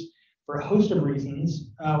workers for a host of reasons,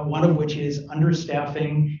 one of which is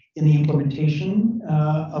understaffing in the implementation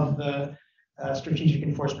of the Strategic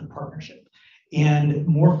Enforcement Partnership. And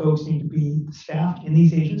more folks need to be staffed in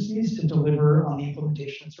these agencies to deliver on the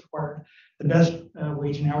implementation that's required. The best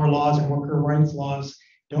wage and hour laws and worker rights laws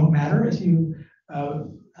don't matter, as you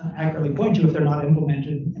accurately point to, if they're not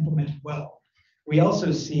implemented well. We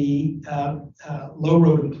also see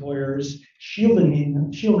low-road employers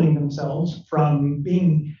shielding themselves from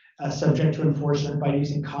being subject to enforcement by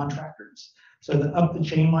using contractors. So the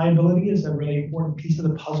up-the-chain liability is a really important piece of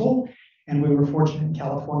the puzzle. And we were fortunate in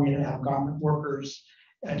California to have garment workers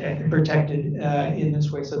protected in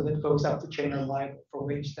this way so that folks up the chain are liable for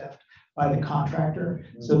wage theft by the contractor.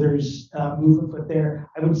 So there's movement afoot there.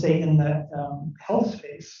 I would say in the health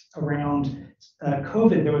space around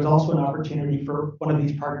COVID, there was also an opportunity for one of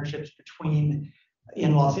these partnerships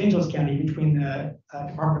in Los Angeles County between the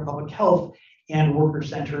Department of Public Health and worker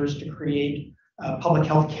centers to create public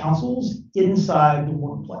health councils inside the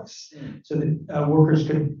workplace, so that workers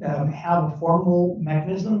could have a formal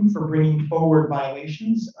mechanism for bringing forward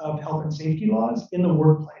violations of health and safety laws in the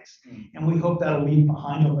workplace. And we hope that'll leave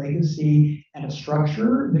behind a legacy and a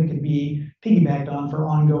structure that could be piggybacked on for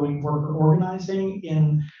ongoing worker organizing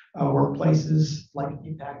in workplaces like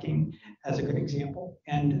meatpacking as a good example,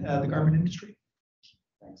 and the garment industry.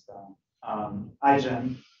 Thanks, Don.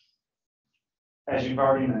 Ai-jen, as you've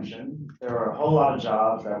already mentioned, there were a whole lot of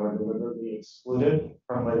jobs that were deliberately excluded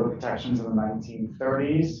from labor protections in the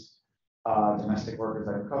 1930s. Domestic workers,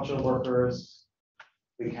 agricultural workers.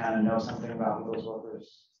 We kind of know something about who those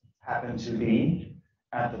workers happened to be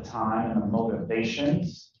at the time and the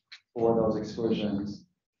motivations for those exclusions.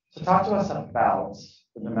 So talk to us about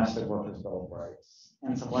the Domestic Workers' Bill of Rights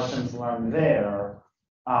and some lessons learned there.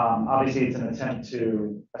 Obviously, it's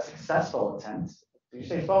a successful attempt. Did you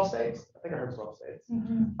say 12 states? I think I heard 12 states.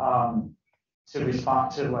 To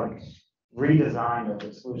respond to redesign those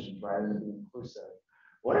exclusions, right, and to be inclusive.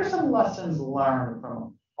 What are some lessons learned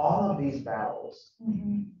from all of these battles,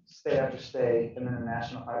 state after state, and then the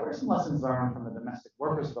national fight? What are some lessons learned from the Domestic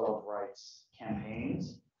Workers' Bill of Rights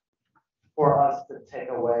campaigns for us to take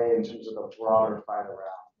away in terms of the broader fight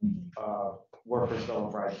around Workers' Bill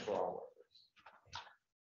of Rights for all workers?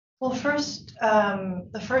 Well, first,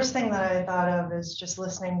 the first thing that I thought of is just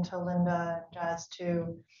listening to Linda and Jazz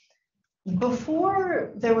too.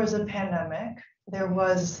 Before there was a pandemic, there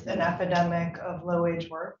was an epidemic of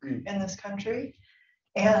low-wage work in this country,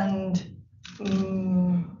 and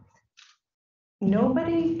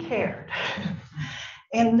nobody cared.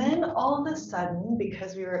 And then all of a sudden,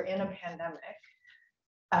 because we were in a pandemic,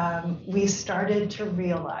 we started to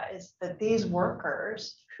realize that these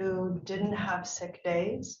workers who didn't have sick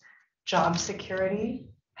days, job security,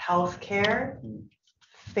 healthcare,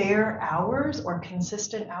 fair hours or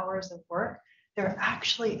consistent hours of work, they're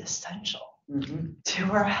actually essential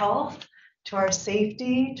to our health, to our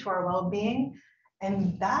safety, to our well-being.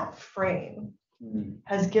 And that frame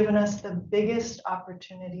has given us the biggest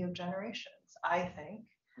opportunity of generations, I think,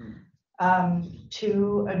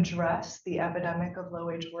 to address the epidemic of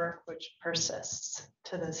low-wage work, which persists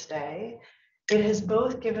to this day. It has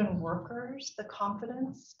both given workers the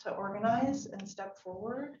confidence to organize and step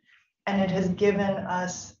forward, and it has given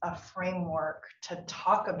us a framework to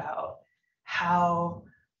talk about how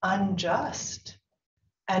unjust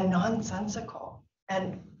and nonsensical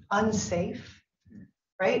and unsafe,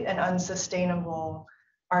 right, and unsustainable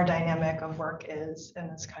our dynamic of work is in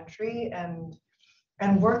this country.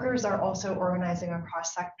 And workers are also organizing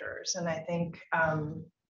across sectors. And I think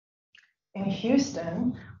in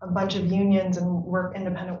Houston, a bunch of unions and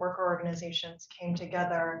independent worker organizations came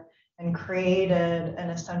together and created an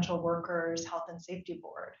essential workers health and safety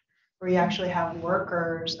board, where you actually have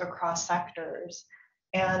workers across sectors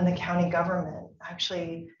and the county government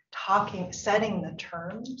actually setting the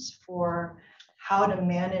terms for how to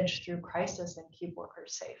manage through crisis and keep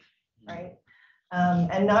workers safe, right?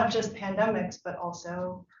 And not just pandemics, but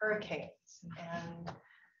also hurricanes and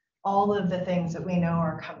all of the things that we know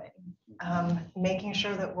are coming. Making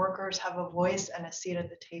sure that workers have a voice and a seat at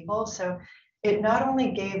the table. So it not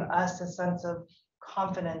only gave us a sense of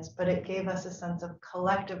confidence, but it gave us a sense of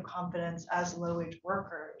collective confidence as low-wage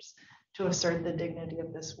workers to assert the dignity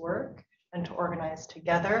of this work and to organize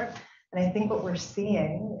together. And I think what we're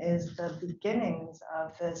seeing is the beginnings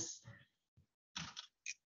of this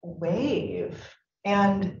wave.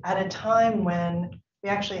 And at a time when we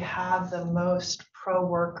actually have the most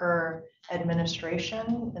pro-worker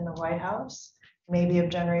administration in the White House, maybe of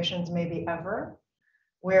generations, maybe ever.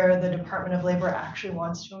 where the Department of Labor actually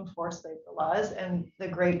wants to enforce labor laws. And the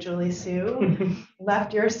great Julie Su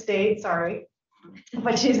left your state, sorry,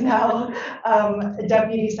 but she's now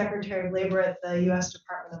Deputy Secretary of Labor at the US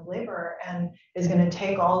Department of Labor and is going to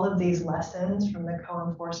take all of these lessons from the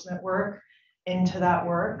co-enforcement work into that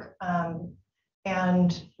work.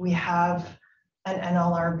 And we have an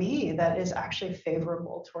NLRB that is actually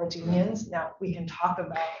favorable towards unions. Now we can talk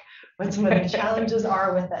about what some of the challenges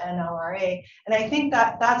are with the NLRA. And I think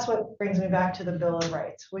that that's what brings me back to the Bill of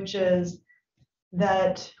Rights, which is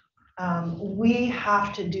that we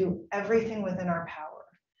have to do everything within our power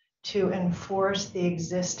to enforce the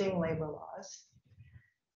existing labor laws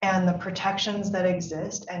and the protections that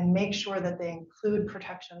exist and make sure that they include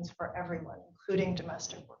protections for everyone, including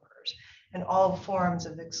domestic workers and all forms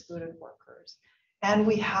of excluded workers. And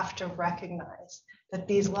we have to recognize that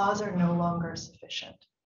these laws are no longer sufficient,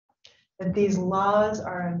 that these laws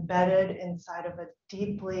are embedded inside of a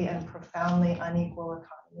deeply and profoundly unequal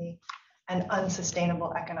economy and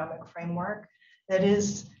unsustainable economic framework that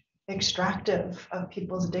is extractive of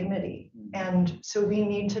people's dignity. And so we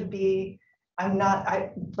need to be,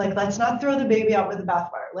 let's not throw the baby out with the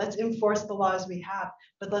bathwater. Let's enforce the laws we have,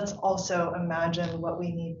 but let's also imagine what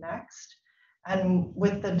we need next. And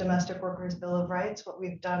with the Domestic Workers Bill of Rights, what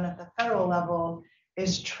we've done at the federal level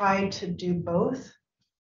is try to do both,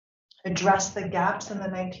 address the gaps in the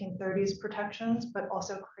 1930s protections, but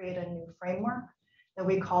also create a new framework that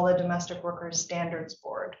we call a Domestic Workers Standards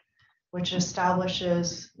Board, which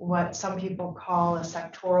establishes what some people call a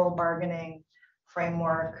sectoral bargaining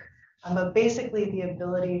framework, but basically the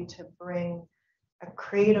ability to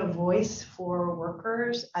create a voice for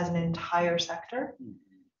workers as an entire sector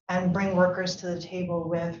and bring workers to the table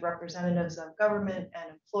with representatives of government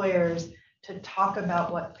and employers to talk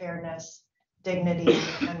about what fairness, dignity,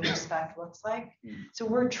 and respect looks like. So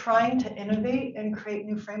we're trying to innovate and create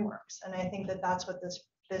new frameworks. And I think that that's what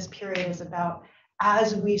this period is about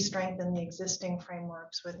as we strengthen the existing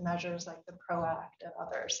frameworks with measures like the PRO Act and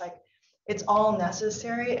others. Like, it's all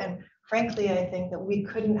necessary. And frankly, I think that we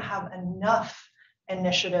couldn't have enough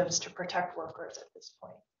initiatives to protect workers at this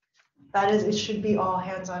point. That is, it should be all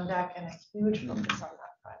hands on deck and a huge focus on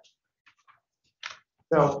that front.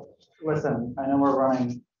 So listen, I know we're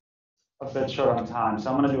running a bit short on time,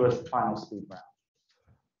 so I'm going to do a final speed round.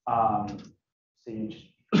 I'm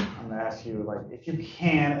going to ask you, like, if you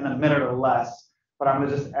can, in a minute or less, but I'm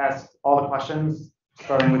going to just ask all the questions,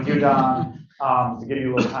 starting with you, Don, to give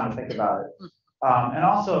you a little time to think about it. And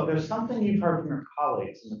also, if there's something you've heard from your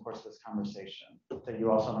colleagues in the course of this conversation that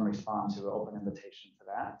you also want to respond to, open invitation to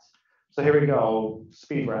that. So here we go,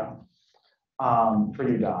 speed round for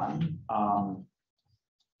you, Don.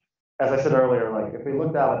 As I said earlier, like, if we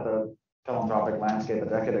looked out at the philanthropic landscape a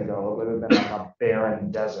decade ago, it would have been like a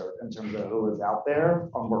barren desert in terms of who is out there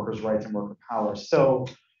on workers' rights and worker power. So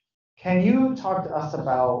can you talk to us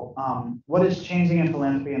about what is changing in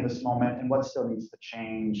philanthropy in this moment and what still needs to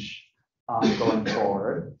change going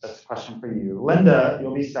forward? That's a question for you. Linda,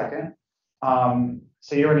 you'll be second.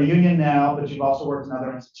 So you're in a union now, but you've also worked in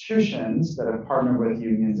other institutions that have partnered with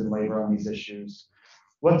unions and labor on these issues.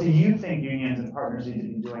 What do you think unions and partners need to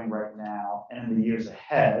be doing right now and in the years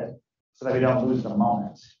ahead so that we don't lose the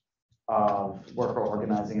moment of worker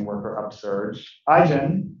organizing and worker upsurge?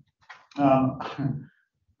 Aijen, I'm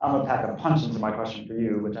gonna pack a punch into my question for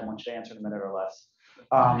you, which I want you to answer in a minute or less.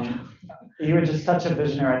 You were just such a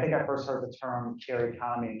visionary. I think I first heard the term care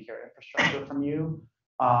economy and care infrastructure from you.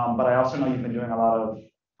 But I also know you've been doing a lot of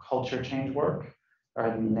culture change work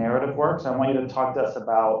or narrative work. So I want you to talk to us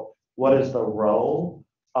about what is the role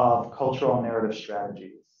of cultural and narrative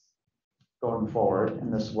strategies going forward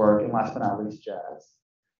in this work, and last but not least, Jazz.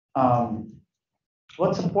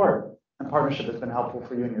 What support and partnership has been helpful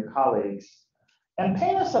for you and your colleagues? And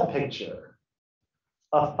paint us a picture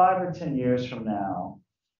of 5 or 10 years from now.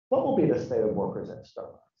 What will be the state of workers at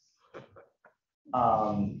Starbucks?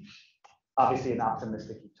 Obviously, an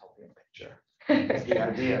optimistic utopian picture is the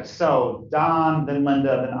idea. So Don, then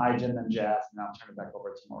Linda, then Aijen, then Jazz, and I'll turn it back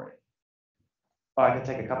over to Maureen. Oh, I can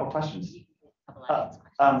take a couple questions.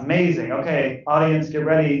 Amazing. Okay, audience, get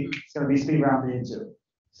ready. It's going to be speed round for you too.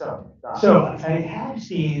 So I have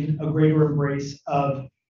seen a greater embrace of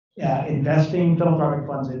investing philanthropic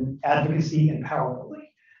funds in advocacy and power building.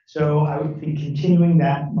 So I would be continuing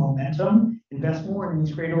that momentum, invest more in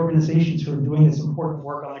these great organizations who are doing this important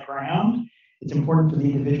work on the ground. It's important for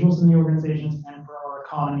the individuals in the organizations and for our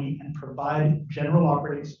economy, and provide general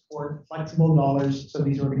operating support, flexible dollars, so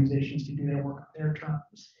these organizations can do their work on their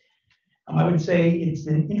terms. I would say it's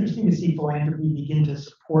been interesting to see philanthropy begin to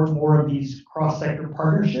support more of these cross-sector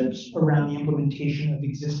partnerships around the implementation of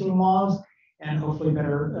existing laws and hopefully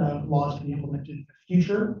better laws to be implemented in the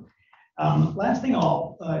future. Last thing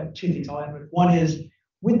two things I'll add with. One is,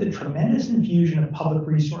 with the tremendous infusion of public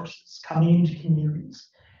resources coming into communities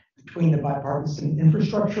between the bipartisan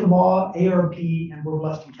infrastructure law, ARP, and we're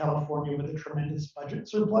blessed in California with a tremendous budget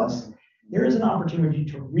surplus, there is an opportunity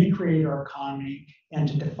to recreate our economy and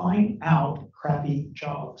to define out crappy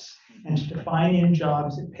jobs and to define in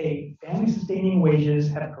jobs that pay family sustaining wages,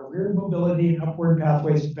 have career mobility and upward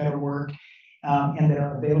pathways to better work, and that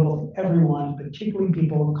are available to everyone, particularly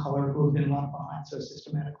people of color who have been left behind so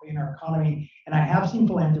systematically in our economy. And I have seen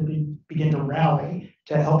philanthropy begin to rally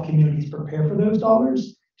to help communities prepare for those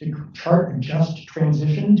dollars, to chart a just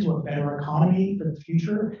transition to a better economy for the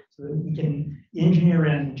future so that we can engineer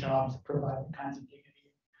in jobs that provide the kinds of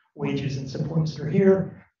dignity, wages, and supports that are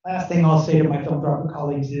here. Last thing I'll say to my philanthropic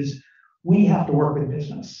colleagues is we have to work with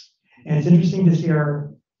business. And it's interesting to see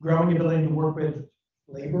our growing ability to work with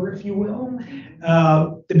labor, if you will.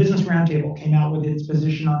 The Business Roundtable came out with its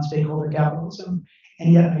position on stakeholder capitalism,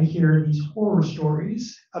 and yet I hear these horror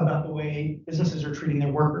stories about the way businesses are treating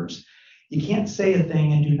their workers. You can't say a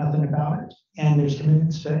thing and do nothing about it. And there's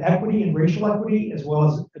commitments to equity and racial equity, as well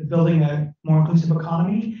as building a more inclusive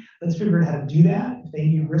economy. Let's figure out how to do that. If they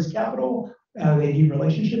need risk capital, they need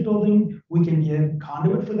relationship building. We can be a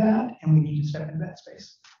conduit for that, and we need to step into that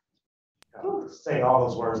space. Say all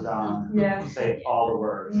those words, Don. Yeah. Say all the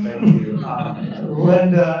words. Thank you.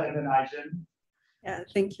 Linda and then Nigel. Yeah,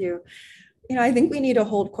 thank you. I think we need to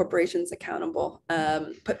hold corporations accountable,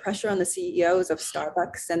 put pressure on the CEOs of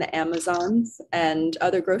Starbucks and the Amazons and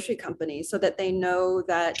other grocery companies so that they know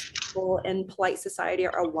that people in polite society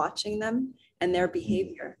are watching them and their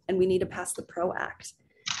behavior. And we need to pass the PRO Act.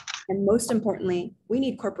 And most importantly, we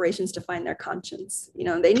need corporations to find their conscience.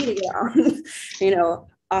 They need to get on,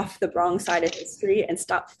 off the wrong side of history and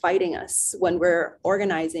stop fighting us when we're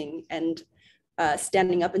organizing and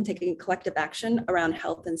standing up and taking collective action around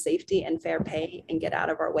health and safety and fair pay, and get out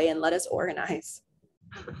of our way and let us organize.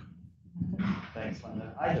 Thanks,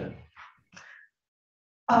 Linda. Ida.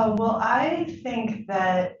 Well, I think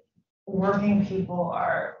that working people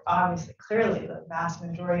are obviously clearly the vast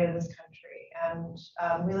majority of this country. And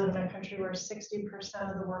we live in a country where 60%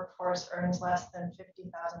 of the workforce earns less than $50,000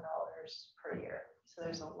 per year. So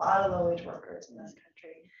there's a lot of low-wage workers in this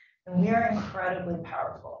country, and we are incredibly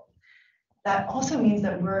powerful. That also means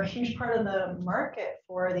that we're a huge part of the market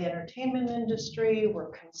for the entertainment industry, we're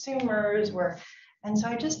consumers, and so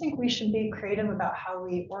I just think we should be creative about how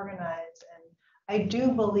we organize. And I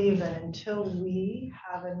do believe that until we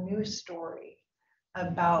have a new story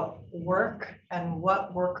about work and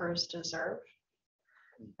what workers deserve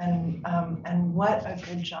and what a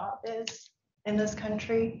good job is in this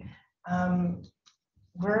country,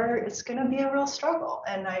 it's going to be a real struggle.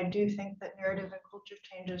 And I do think that narrative and culture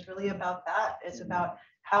change is really about that. It's about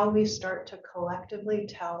how we start to collectively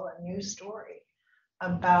tell a new story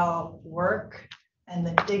about work and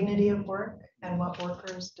the dignity of work and what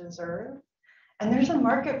workers deserve. And there's a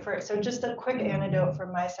market for it. So just a quick anecdote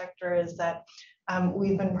from my sector is that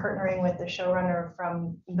we've been partnering with the showrunner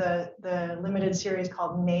from the limited series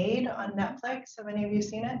called Made on Netflix. Have any of you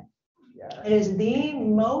seen it? Yeah. It is the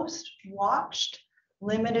most watched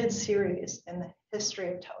limited series in the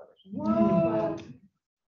history of television. Whoa.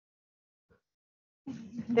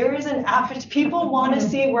 There is an appetite. People want to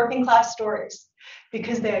see working class stories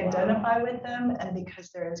because they identify with them and because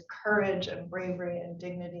there is courage and bravery and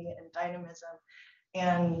dignity and dynamism.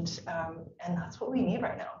 And that's what we need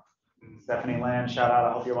right now. Stephanie Land, shout out.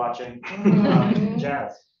 I hope you're watching.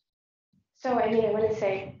 Jazz. So, I want to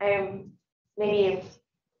say I am maybe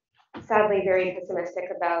sadly very pessimistic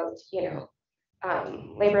about,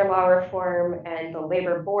 labor law reform and the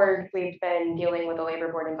labor board. We've been dealing with a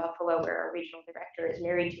labor board in Buffalo where our regional director is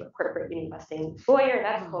married to a corporate union busting lawyer.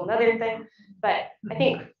 That's a whole other thing. But I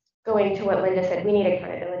think going to what Linda said, we need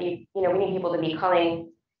accountability. We need people to be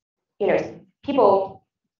calling, people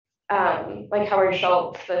like Howard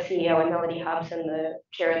Schultz, the CEO, and Melody Hobson, the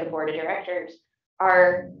chair of the board of directors,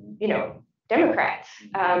 are, Democrats.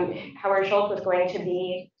 Howard Schultz was going to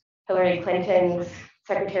be Hillary Clinton's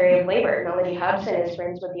Secretary of Labor. Melody Hobson is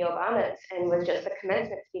friends with the Obamas and was just the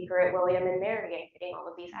commencement speaker at William and Mary and getting all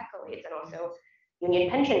of these accolades and also union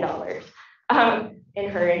pension dollars in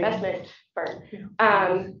her investment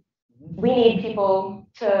firm. We need people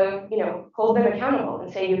to, hold them accountable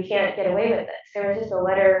and say you can't get away with this. There was just a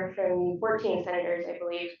letter from 14 senators, I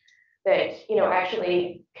believe, that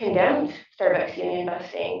actually condemned Starbucks union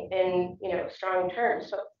busting in strong terms.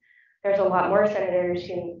 So there's a lot more senators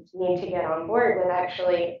who need to get on board with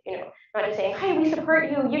actually, not just saying, "Hi, we support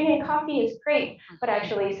you. Union coffee is great," but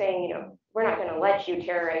actually saying, we're not going to let you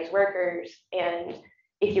terrorize workers, and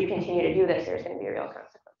if you continue to do this, there's going to be real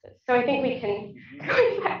consequences. So I think we can,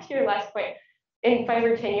 going back to your last point, in 5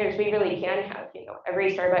 or 10 years, we really can have,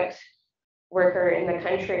 every Starbucks worker in the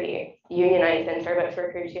country unionized and Starbucks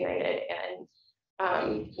Workers United, and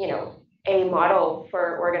a model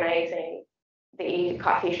for organizing the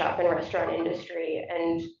coffee shop and restaurant industry,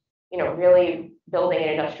 and really building an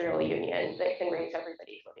industrial union that can raise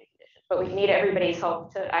everybody's living conditions. But we need everybody's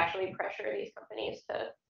help to actually pressure these companies to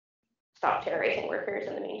stop terrorizing workers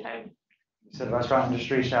in the meantime. You said restaurant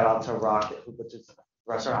industry, shout out to Rock, which is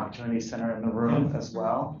Restaurant Opportunity Center in the room as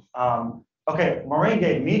well. Okay, Maureen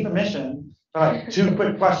gave me permission for like 2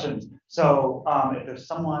 quick questions. So if there's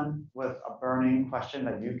someone with a burning question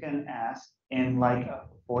that you can ask in like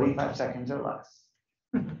 45 seconds or less.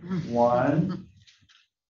 1.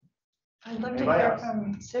 I'd love to Anybody hear else?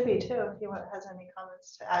 from Sibi too, if he has any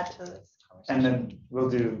comments to add to this conversation. And then we'll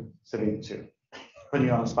do Sibi too. Putting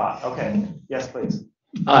you on the spot. Okay, yes, please.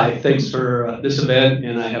 Hi, thanks for this event,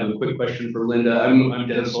 and I have a quick question for Linda. I'm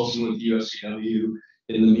Dennis Olson with USCW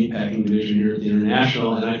in the meatpacking division here at the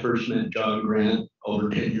International, and I first met John Grant over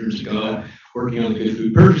 10 years ago, working on the Good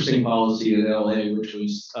Food Purchasing Policy in LA, which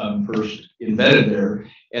was first invented there.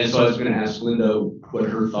 And so I was going to ask Linda what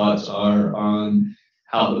her thoughts are on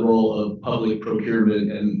how the role of public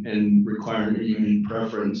procurement and requiring a union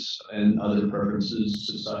preference and other preferences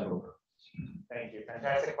societal. Thank you.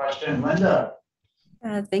 Fantastic question. Linda.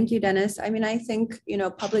 Thank you, Dennis. I mean, I think,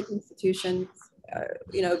 public institutions,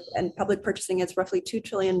 and public purchasing is roughly $2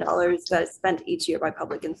 trillion that is spent each year by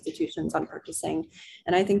public institutions on purchasing.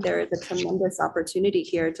 And I think there is a tremendous opportunity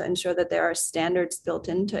here to ensure that there are standards built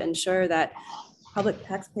in to ensure that public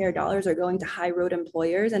taxpayer dollars are going to high road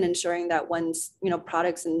employers, and ensuring that once,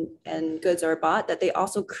 products and goods are bought, that they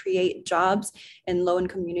also create jobs in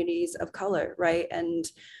low-income communities of color, right? And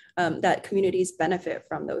that communities benefit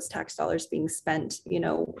from those tax dollars being spent,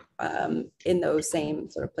 in those same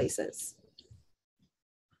sort of places.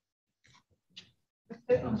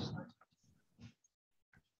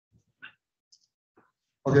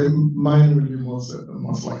 Okay, mine will be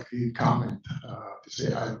most likely a comment to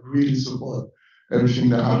say I really support everything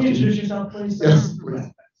that happened. Can you introduce yourself, please? Yes,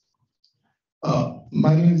 please.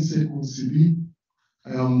 My name is Sekou Sibi.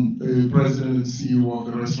 I am the president and CEO of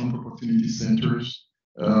the Restaurant Opportunity Centers.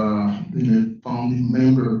 Been a founding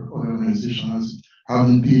member of the organization, as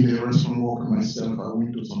having been a restaurant worker myself at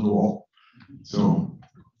Windows on the Wall. So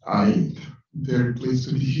I'm very pleased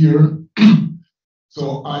to be here.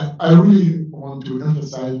 So I really want to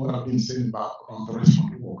emphasize what I've been saying about the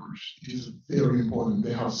restaurant workers. It is very important.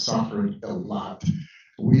 They have suffered a lot.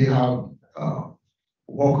 We have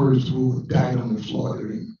workers who died on the floor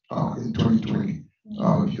during in 2020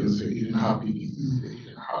 because they didn't have PPE, they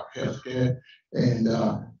didn't have healthcare, and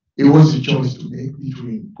it was a choice to make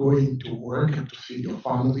between going to work to feed your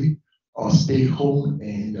family or stay home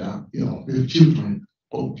and with children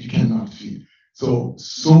who you cannot feed. So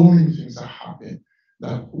many things have happened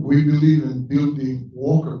that we believe in building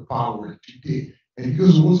worker power today. And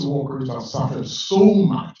because those workers have suffered so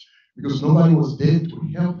much, because nobody was there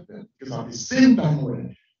to help them, because at the same time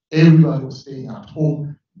when everybody was staying at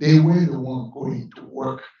home, they were the one going to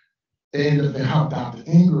work. And they have that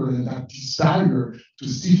anger and that desire to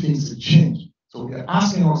see things change. So we are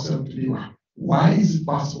asking ourselves today, why is it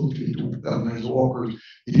possible today to organize workers?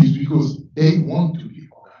 It is because they want to be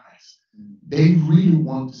organized. They really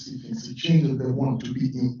want to see things change and they want to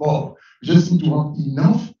be involved. We just need to have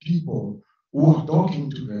enough people who are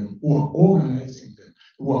talking to them, who are organizing them,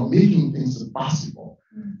 who are making things possible.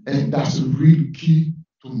 And that's a real key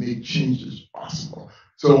to make changes possible.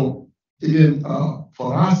 So again,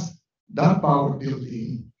 for us, that power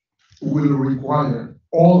building will require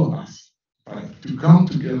all of us to come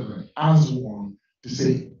together as one to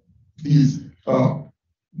say these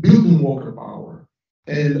building worker power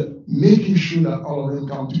and making sure that all of them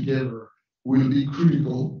come together will be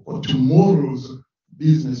critical for tomorrow's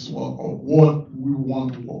business work or what we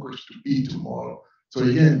want workers to be tomorrow. So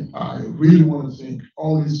again, I really want to thank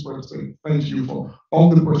all these persons. Thank you for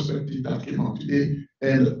all the perspectives that came out today,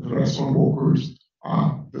 and the restaurant workers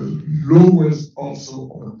are the lowest also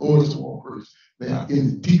of those workers. They are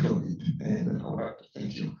in the thick of it. And I would like to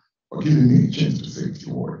thank you for giving me a chance to say a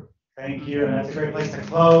few words. Thank you, and that's a great place to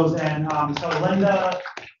close. And so Linda,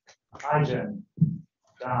 Jim,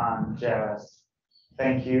 Don, Jazz,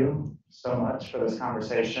 thank you so much for this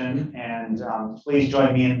conversation. And please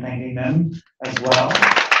join me in thanking them as well.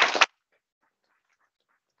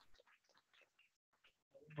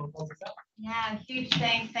 Yeah, huge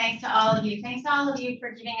thanks. Thanks to all of you. Thanks to all of you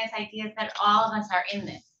for giving us ideas that all of us are in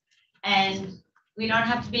this. And we don't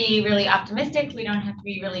have to be really optimistic. We don't have to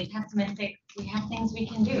be really pessimistic. We have things we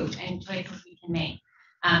can do and choices we can make.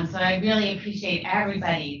 So I really appreciate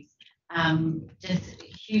everybody's just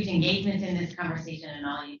huge engagement in this conversation and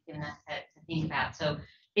all you've given us to think about. So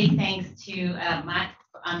big thanks to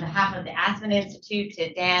on behalf of the Aspen Institute,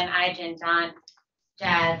 to Dan, Ijan, John,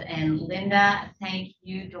 Jazz, and Linda. Thank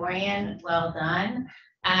you, Dorian. Well done.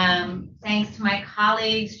 Thanks to my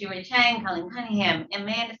colleagues, Julie Chang, Colleen Cunningham,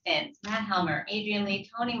 Amanda Stintz, Matt Helmer, Adrian Lee,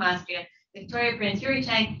 Tony Mastria, Victoria Prince, Yuri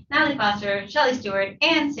Chang, Natalie Foster, Shelley Stewart,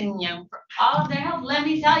 and Cindy Young for all of their help. Let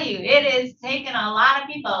me tell you, it has taken a lot of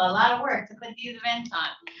people, a lot of work to put these events on.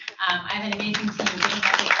 I have an amazing team.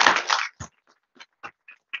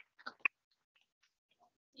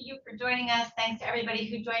 Thank you for joining us. Thanks to everybody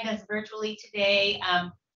who joined us virtually today.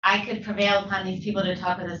 I could prevail upon these people to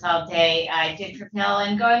talk with us all day. I did prevail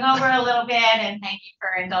in going over a little bit, and thank you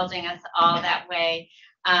for indulging us all that way.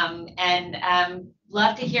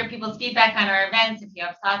 Love to hear people's feedback on our events. If you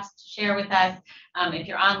have thoughts to share with us, if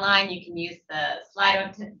you're online, you can use the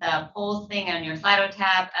Slido, the polls thing on your Slido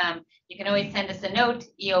tab. You can always send us a note,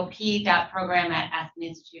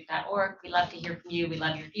 eop.program@aspeninstitute.org. We love to hear from you. We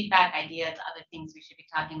love your feedback, ideas, other things we should be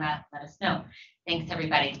talking about. Let us know. Thanks,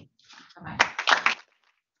 everybody. Bye-bye.